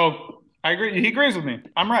 So I agree. He agrees with me.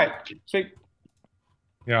 I'm right. See?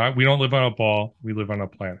 Yeah, we don't live on a ball. We live on a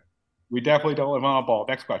planet. We definitely don't live on a ball.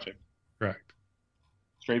 Next question. Correct.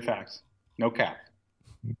 Straight facts. No cap.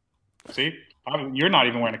 See? You're not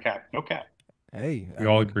even wearing a cap. No cap. Hey, we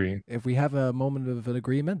all agree. If we have a moment of an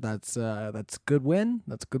agreement, that's good win.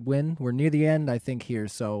 That's a good win. We're near the end, I think, here.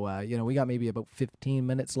 So, we got maybe about 15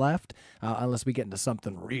 minutes left, unless we get into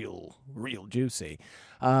something real juicy.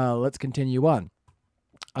 Let's continue on.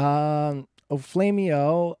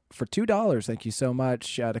 Oflamio for $2. Thank you so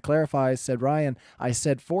much. To clarify, said Ryan, I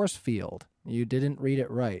said force field. You didn't read it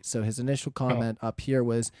right. So his initial comment up here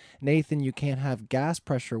was, Nathan, you can't have gas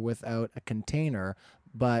pressure without a container,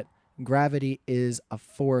 but gravity is a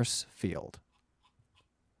force field.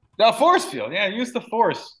 The force field. Yeah, use the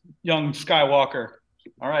force, young Skywalker.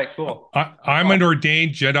 All right, cool. I'm an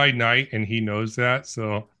ordained Jedi Knight, and he knows that.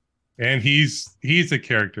 So, and he's a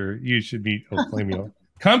character. You should meet Oflamio.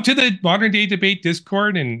 Come to the Modern Day Debate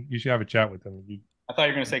Discord, and you should have a chat with him. I thought you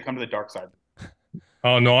were going to say come to the dark side.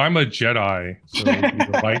 Oh, no, I'm a Jedi. So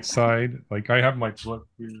the light side. Like, I have my book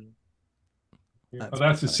here.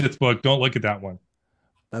 That's a Sith book. Don't look at that one.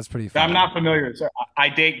 That's pretty funny. I'm not familiar. Sir. I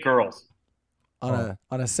date girls. On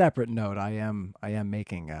a separate note, I am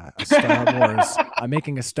making a Star Wars. I'm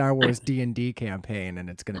making a Star Wars D&D campaign, and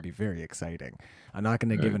it's going to be very exciting. I'm not going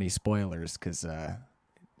to give any spoilers because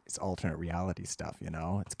it's alternate reality stuff.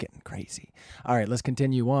 It's getting crazy. All right, let's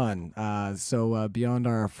continue on. So beyond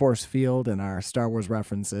our force field and our Star Wars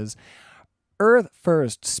references, Earth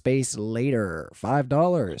first, space later.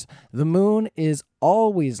 $5. The moon is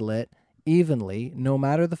always lit evenly, no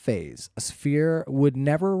matter the phase. A sphere would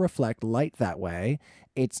never reflect light that way.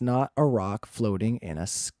 It's not a rock floating in a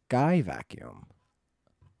sky vacuum.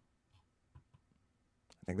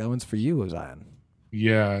 I think that one's for you, Ozien.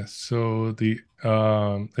 Yeah, so the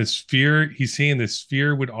sphere, he's saying the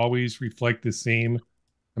sphere would always reflect the same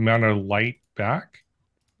amount of light back.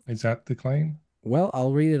 Is that the claim? Well,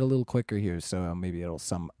 I'll read it a little quicker here, so maybe it'll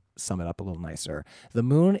sum it up a little nicer. The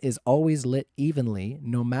moon is always lit evenly,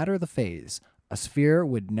 no matter the phase. A sphere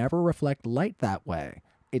would never reflect light that way.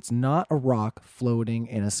 It's not a rock floating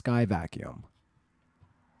in a sky vacuum.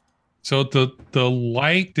 So the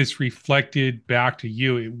light that's reflected back to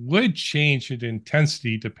you, it would change in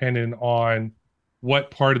intensity depending on what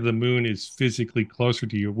part of the moon is physically closer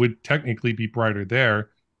to you. It would technically be brighter there,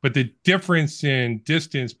 but the difference in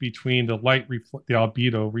distance between the light, the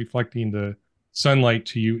albedo reflecting the sunlight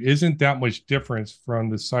to you isn't that much difference from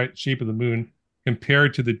the shape of the moon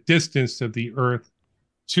compared to the distance of the Earth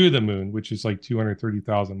to the moon, which is like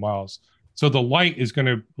 230,000 miles. So the light is going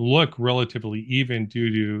to look relatively even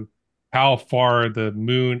due to how far the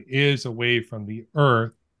moon is away from the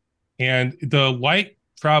Earth. And the light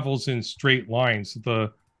travels in straight lines.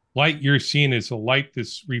 The light you're seeing is a light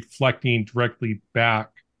that's reflecting directly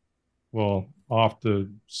back, well, off the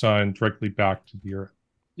sun, directly back to the Earth.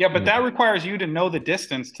 Yeah, but that requires you to know the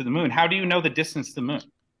distance to the moon. How do you know the distance to the moon?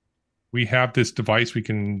 We have this device. We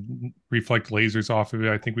can reflect lasers off of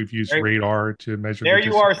it. I think we've used radar to measure. There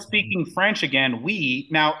you are speaking French again.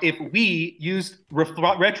 Now, if we used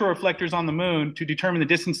retroreflectors on the moon to determine the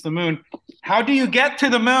distance to the moon, how do you get to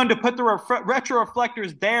the moon to put the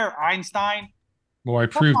retroreflectors there, Einstein? Well, I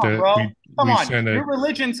proved that. Bro. Come on. Your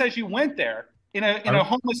religion says you went there in a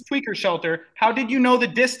homeless tweaker shelter. How did you know the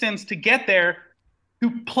distance to get there to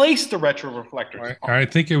place the retroreflectors? I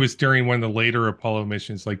think it was during one of the later Apollo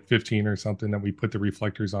missions, like 15 or something, that we put the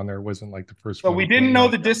reflectors on there. It wasn't like the first one. So we didn't know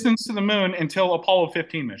the distance to the moon until Apollo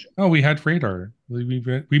 15 mission. Oh, we had radar.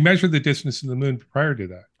 We measured the distance to the moon prior to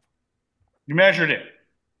that. You measured it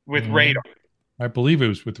with radar. I believe it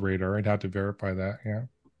was with radar. I'd have to verify that. Yeah.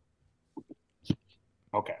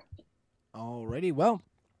 Okay. Alrighty. Well,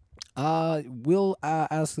 we'll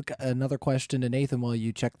ask another question to Nathan while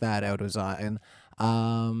you check that out, Ozien.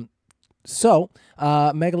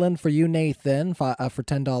 Megalyn, for you, Nathan, for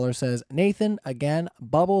 $10 says, Nathan, again,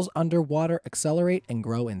 bubbles underwater accelerate and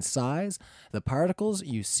grow in size. The particles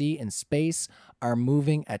you see in space are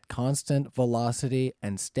moving at constant velocity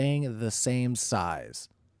and staying the same size.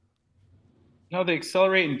 No, they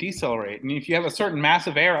accelerate and decelerate. And if you have a certain mass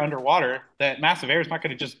of air underwater, that mass of air is not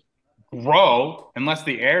going to just grow unless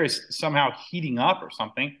the air is somehow heating up or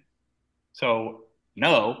something. So,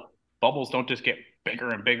 no, bubbles don't just get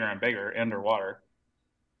bigger and bigger and bigger underwater.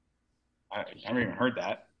 I haven't even heard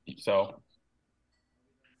that. So,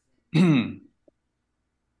 I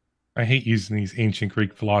hate using these ancient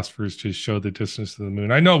Greek philosophers to show the distance to the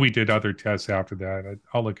moon. I know we did other tests after that.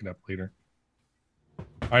 I'll look it up later.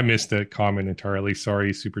 I missed that comment entirely.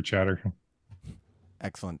 Sorry, Super Chatter.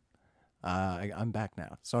 Excellent. I'm back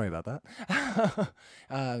now. Sorry about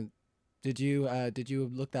that. Did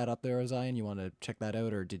you look that up there, Ozien? You want to check that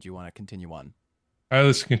out, or did you want to continue on?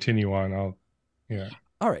 Let's continue on. Yeah.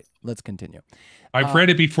 All right, let's continue. I've read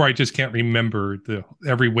it before. I just can't remember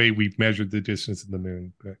every way we've measured the distance of the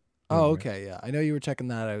moon. But oh, okay, yeah. I know you were checking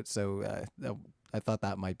that out, so I thought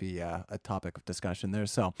that might be a topic of discussion there.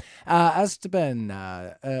 So, Esteban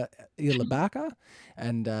Ilabaka,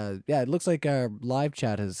 and it looks like our live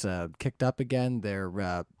chat has kicked up again.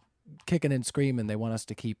 They're kicking and screaming. They want us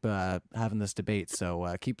to keep having this debate.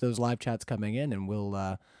 So keep those live chats coming in, and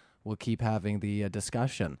we'll keep having the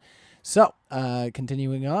discussion. So,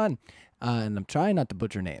 continuing on, and I'm trying not to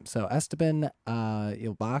butcher names. So, Esteban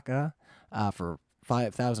Ilabaka for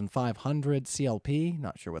 5,500 CLP.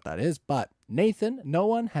 Not sure what that is, but Nathan, no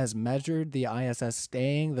one has measured the ISS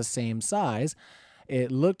staying the same size.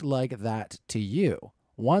 It looked like that to you.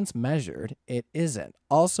 Once measured, it isn't.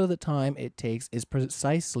 Also, the time it takes is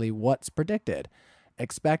precisely what's predicted,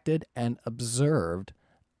 expected, and observed.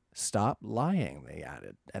 Stop lying, they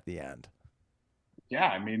added at the end. Yeah,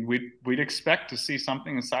 I mean, we'd expect to see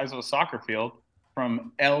something the size of a soccer field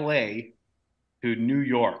from LA to New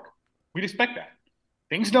York. We'd expect that.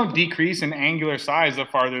 Things don't decrease in angular size the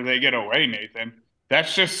farther they get away, Nathan.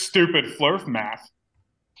 That's just stupid flurf math.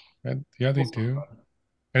 Yeah, they do.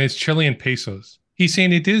 And it's Chilean pesos. He's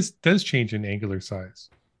saying it does change in angular size.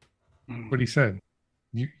 What he said.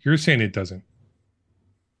 You're saying it doesn't.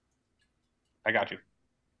 I got you.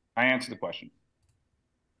 I answered the question.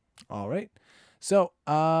 All right. So,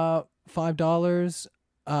 $5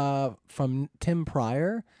 from Tim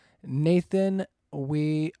Pryor. Nathan,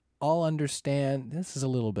 we all understand. This is a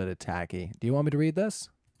little bit tacky. Do you want me to read this?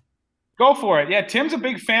 Go for it. Yeah, Tim's a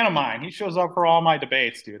big fan of mine. He shows up for all my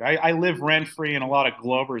debates, dude. I live rent-free in a lot of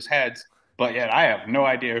Glover's heads, but yet I have no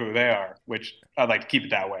idea who they are, which I'd like to keep it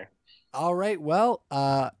that way. All right. Well,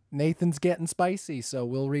 Nathan's getting spicy, so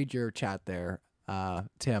we'll read your chat there,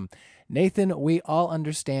 Tim. Nathan, we all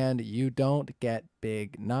understand you don't get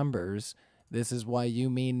big numbers. This is why you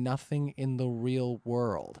mean nothing in the real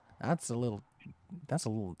world. That's a little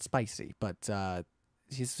spicy, but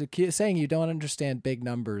he's saying you don't understand big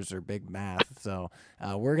numbers or big math. So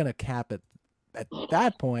we're going to cap it at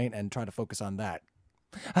that point and try to focus on that.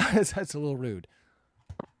 That's a little rude.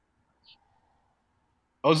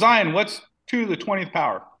 Ozien, what's 2 to the 20th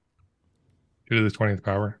power? 2 to the 20th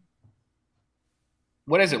power.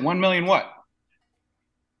 What is it? 1 million what?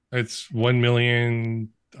 It's 1 million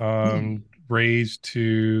raised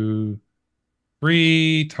to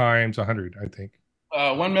 3 times 100, I think.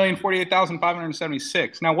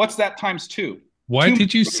 1,048,576. Now, what's that times 2? What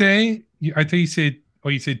did you say? I thought you said,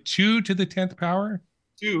 you said 2 to the 10th power?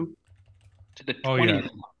 2 to the 20th. Oh, yeah.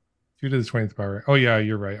 2 to the 20th power. Oh, yeah,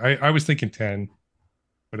 you're right. I was thinking 10.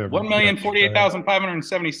 Whatever.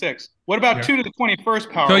 1,048,576. What about 2 to the 21st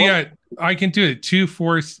power? So, yeah, I can do it. 2,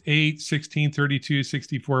 4, 8, 16, 32,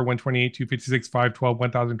 64, 128, 256, 512,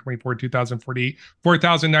 1,024, 2,048,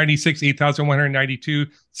 4,096, 8,192,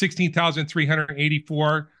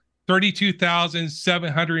 16,384,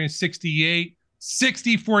 32,768,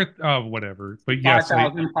 64, whatever. But yes,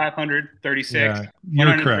 5,536. Yeah, you're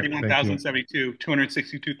correct. 131,072,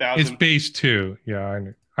 262,000. It's base 2. Yeah,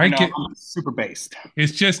 I know. I'm super based.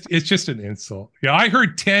 It's just an insult. Yeah, I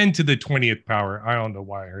heard 10 to the 20th power. I don't know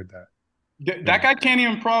why I heard that. That guy can't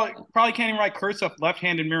even probably can't even write cursive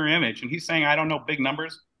left-handed mirror image, and he's saying I don't know big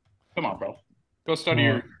numbers. Come on, bro. Go study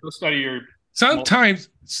your. Sometimes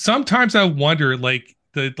I wonder the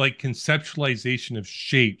conceptualization of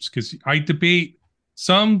shapes, because I debate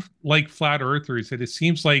some flat earthers that it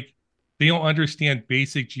seems like they don't understand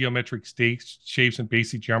basic geometric shapes and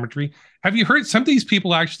basic geometry. Have you heard some of these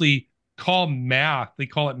people actually call math? They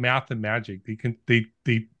call it math and magic. They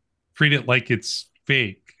treat it like it's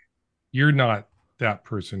fake. You're not that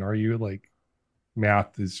person, are you?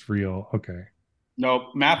 Math is real. Okay.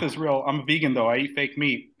 No, math is real. I'm a vegan though. I eat fake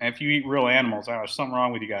meat. And if you eat real animals, there's something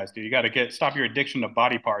wrong with you guys, dude. You got to stop your addiction to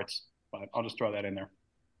body parts. But I'll just throw that in there.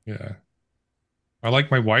 Yeah. I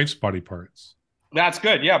like my wife's body parts. That's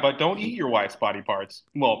good. Yeah, but don't eat your wife's body parts.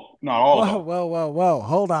 Well, not all of them. Whoa.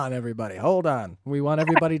 Hold on, everybody. Hold on. We want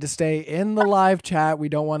everybody to stay in the live chat. We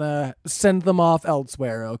don't want to send them off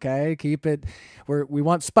elsewhere, okay? Keep it. We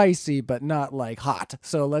want spicy, but not hot.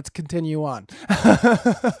 So let's continue on.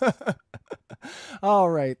 All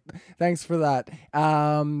right. Thanks for that.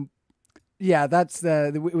 Yeah, that's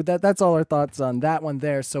all our thoughts on that one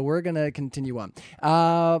there. So we're gonna continue on.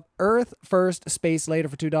 Earth first, space later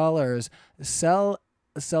for $2.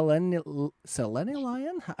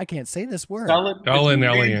 Selenelian? I can't say this word.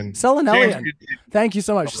 Selenelian. Thank you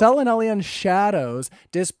so much. Selenelian shadows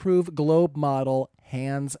disprove globe model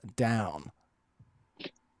hands down.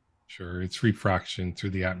 Sure, it's refraction through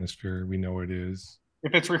the atmosphere. We know it is.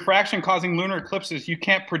 If it's refraction causing lunar eclipses, you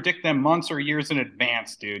can't predict them months or years in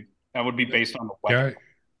advance, dude. That would be based on the weather.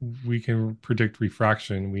 Yeah, we can predict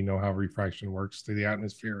refraction. We know how refraction works through the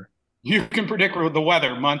atmosphere. You can predict the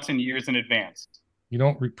weather months and years in advance. You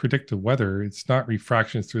don't predict the weather. It's not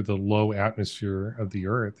refraction through the low atmosphere of the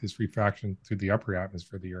Earth. It's refraction through the upper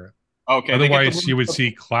atmosphere of the Earth. Okay. Otherwise, you would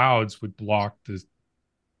see clouds would block the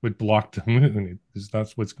moon.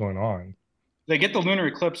 That's what's going on. They get the lunar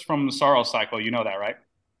eclipse from the Saros cycle. You know that, right?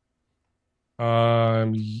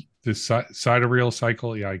 The sidereal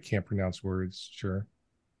cycle. Yeah, I can't pronounce words. Sure.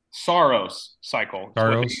 Saros cycle.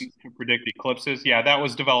 Saros to predict eclipses. Yeah, that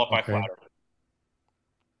was developed by Flat Earth.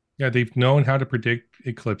 Yeah, they've known how to predict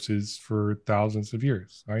eclipses for thousands of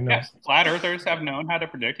years. I know. Yes, Flat Earthers have known how to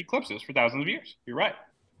predict eclipses for thousands of years. You're right.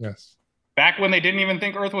 Yes. Back when they didn't even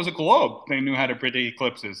think Earth was a globe, they knew how to predict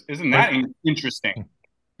eclipses. Isn't that interesting?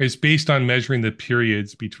 It's based on measuring the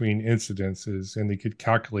periods between incidences, and they could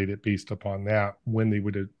calculate it based upon that when they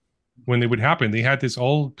would happen. They had this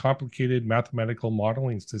all complicated mathematical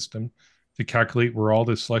modeling system to calculate where all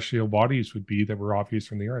the celestial bodies would be that were obvious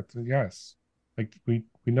from the Earth. Yes, we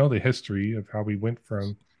know the history of how we went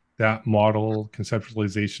from that model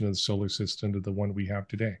conceptualization of the solar system to the one we have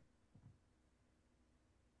today.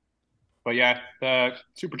 But yeah, the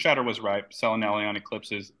super chatter was right. Selenelian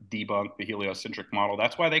eclipses debunk the heliocentric model.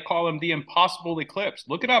 That's why they call them the impossible eclipse.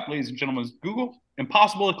 Look it up, ladies and gentlemen. Google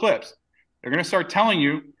impossible eclipse. They're going to start telling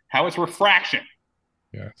you how it's refraction.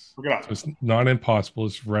 Yes. Look it up. So it's not impossible.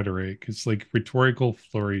 It's rhetoric. It's like rhetorical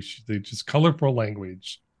flourish. They just colorful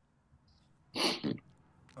language.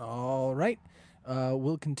 All right.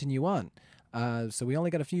 We'll continue on. So we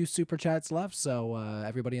only got a few super chats left. So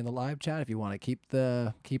everybody in the live chat, if you want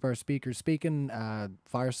to keep our speakers speaking,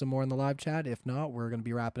 fire some more in the live chat. If not, we're going to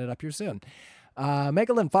be wrapping it up here soon.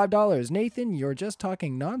 Megalyn, $5. Nathan, you're just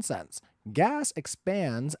talking nonsense. Gas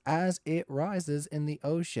expands as it rises in the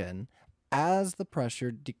ocean as the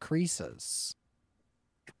pressure decreases.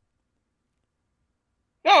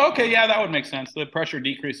 Oh, okay. Yeah, that would make sense. The pressure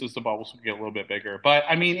decreases, the bubbles would get a little bit bigger. But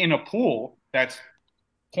I mean, in a pool that's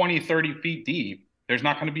 20, 30 feet deep, there's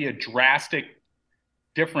not going to be a drastic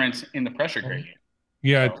difference in the pressure gradient.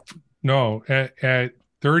 Yeah, no, at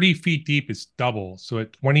 30 feet deep, it's double. So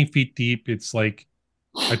at 20 feet deep, it's I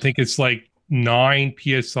think it's 9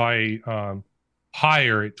 PSI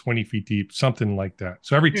higher at 20 feet deep, something like that.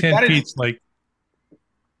 So every Dude, 10 that is- feet's like,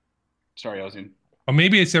 Sorry, Ozien. or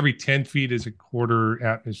maybe it's every 10 feet is a quarter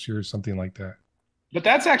atmosphere or something like that. But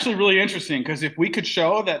that's actually really interesting because if we could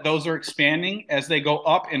show that those are expanding as they go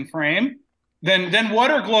up in frame, then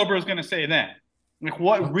what are Globers going to say then? Like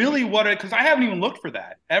because I haven't even looked for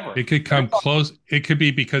that ever. It could come close. It could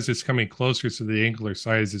be because it's coming closer, so the angular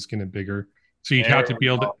size is getting bigger. So you'd have to be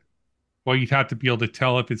able to, well, you'd have to be able to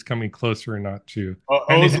tell if it's coming closer or not too.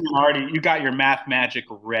 Ozien, already, you got your math magic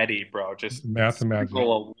ready, bro. Just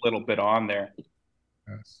sprinkle a little bit on there.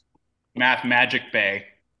 Yes. Math magic bay.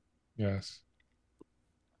 Yes.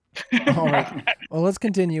 All right. Well, let's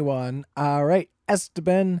continue on. All right.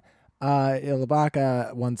 Esteban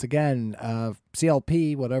Ilabaca, once again,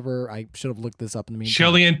 CLP, whatever. I should have looked this up in the meantime.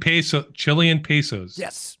 Chilean pesos.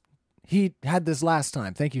 Yes. He had this last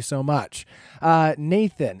time. Thank you so much.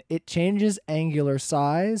 Nathan, it changes angular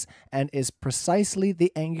size and is precisely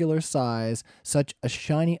the angular size such a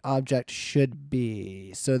shiny object should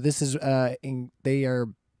be. So this is, they are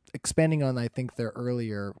expanding on, I think, their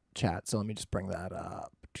earlier chat. So let me just bring that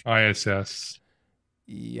up. ISS.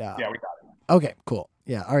 Yeah. Yeah, we got it. Okay, cool.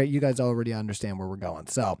 Yeah, all right, you guys already understand where we're going.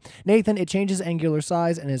 So, Nathan, it changes angular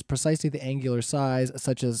size and is precisely the angular size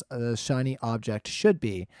such as a shiny object should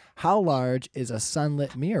be. How large is a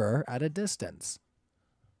sunlit mirror at a distance?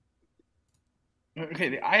 Okay,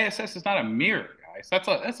 the ISS is not a mirror, guys.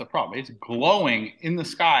 That's a problem. It's glowing in the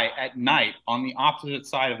sky at night on the opposite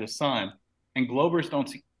side of the sun, and Globers don't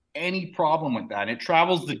see any problem with that. It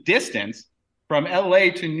travels the distance from LA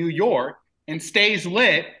to New York and stays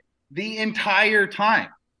lit the entire time.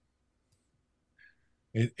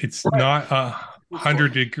 It's not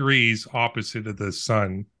 100 degrees opposite of the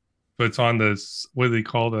sun, but it's on the, what do they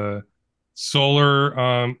call the solar,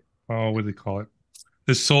 what do they call it?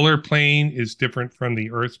 The solar plane is different from the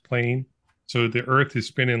Earth's plane. So the Earth is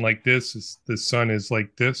spinning like this, the sun is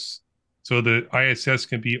like this. So the ISS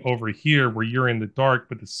can be over here where you're in the dark,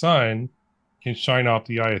 but the sun can shine off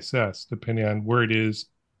the ISS depending on where it is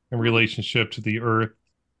in relationship to the Earth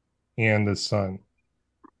and the sun.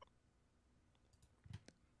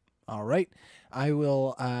 All right. I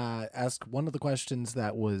will ask one of the questions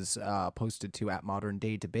that was posted to at Modern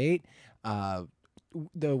Day Debate,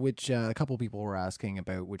 which a couple people were asking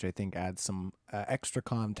about, which I think adds some extra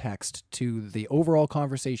context to the overall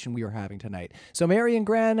conversation we were having tonight. So Marion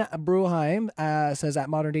Gran Bruheim says at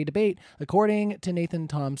Modern Day Debate, according to Nathan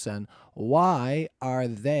Thompson, why are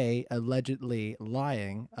they allegedly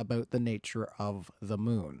lying about the nature of the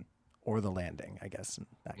moon or the landing, I guess, in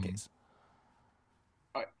that case?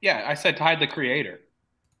 Yeah, I said to hide the creator.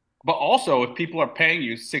 But also, if people are paying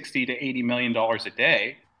you $60 to $80 million a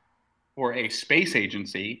day for a space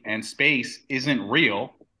agency and space isn't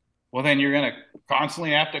real, well, then you're going to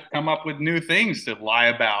constantly have to come up with new things to lie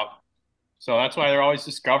about. So that's why they're always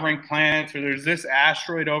discovering planets, or there's this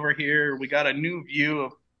asteroid over here. We got a new view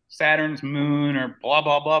of Saturn's moon, or blah,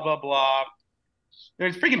 blah, blah, blah, blah.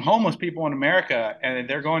 There's freaking homeless people in America, and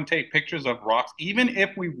they're going to take pictures of rocks. Even if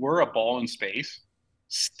we were a ball in space,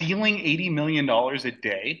 stealing $80 million a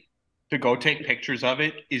day to go take pictures of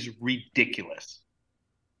it is ridiculous.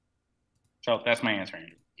 So that's my answer.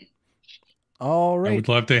 All right. I would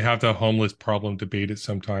love to have the homeless problem debate at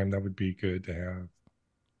some time. That would be good to have.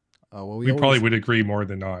 Well, we probably would agree more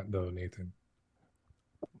than not, though, Nathan.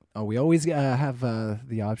 We always have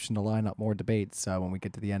the option to line up more debates when we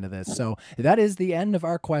get to the end of this. So that is the end of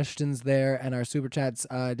our questions there and our super chats.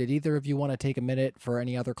 Did either of you want to take a minute for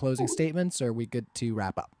any other closing statements, or are we good to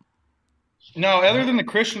wrap up? No, other than the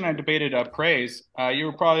Christian I debated praise, you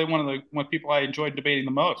were probably one of the people I enjoyed debating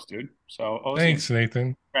the most, dude. So Ozien, thanks,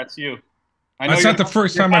 Nathan. Congrats to you. I know that's not the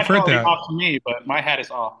first time I've heard that. Off to me, but my hat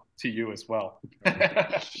is off to you as well.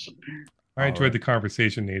 I enjoyed the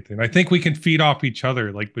conversation, Nathan. I think we can feed off each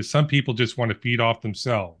other. But some people just want to feed off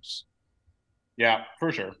themselves. Yeah,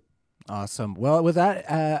 for sure. Awesome. Well, with that,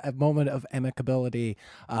 a moment of amicability.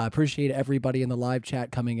 Appreciate everybody in the live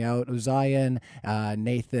chat coming out. Ozien,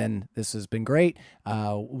 Nathan, this has been great.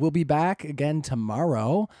 We'll be back again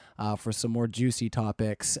tomorrow for some more juicy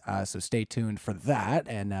topics. So stay tuned for that,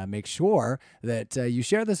 and make sure that you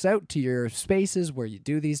share this out to your spaces where you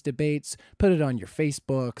do these debates. Put it on your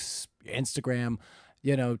Facebooks, your Instagram.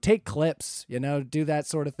 Take clips. Do that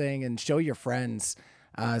sort of thing, and show your friends.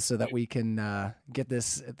 So that we can get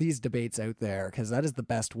these debates out there, because that is the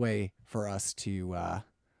best way for us to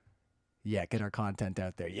get our content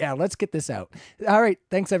out there. Yeah, let's get this out. All right.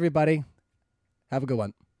 Thanks, everybody. Have a good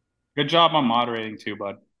one. Good job on moderating too,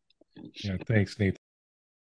 bud. Yeah, thanks, Nathan.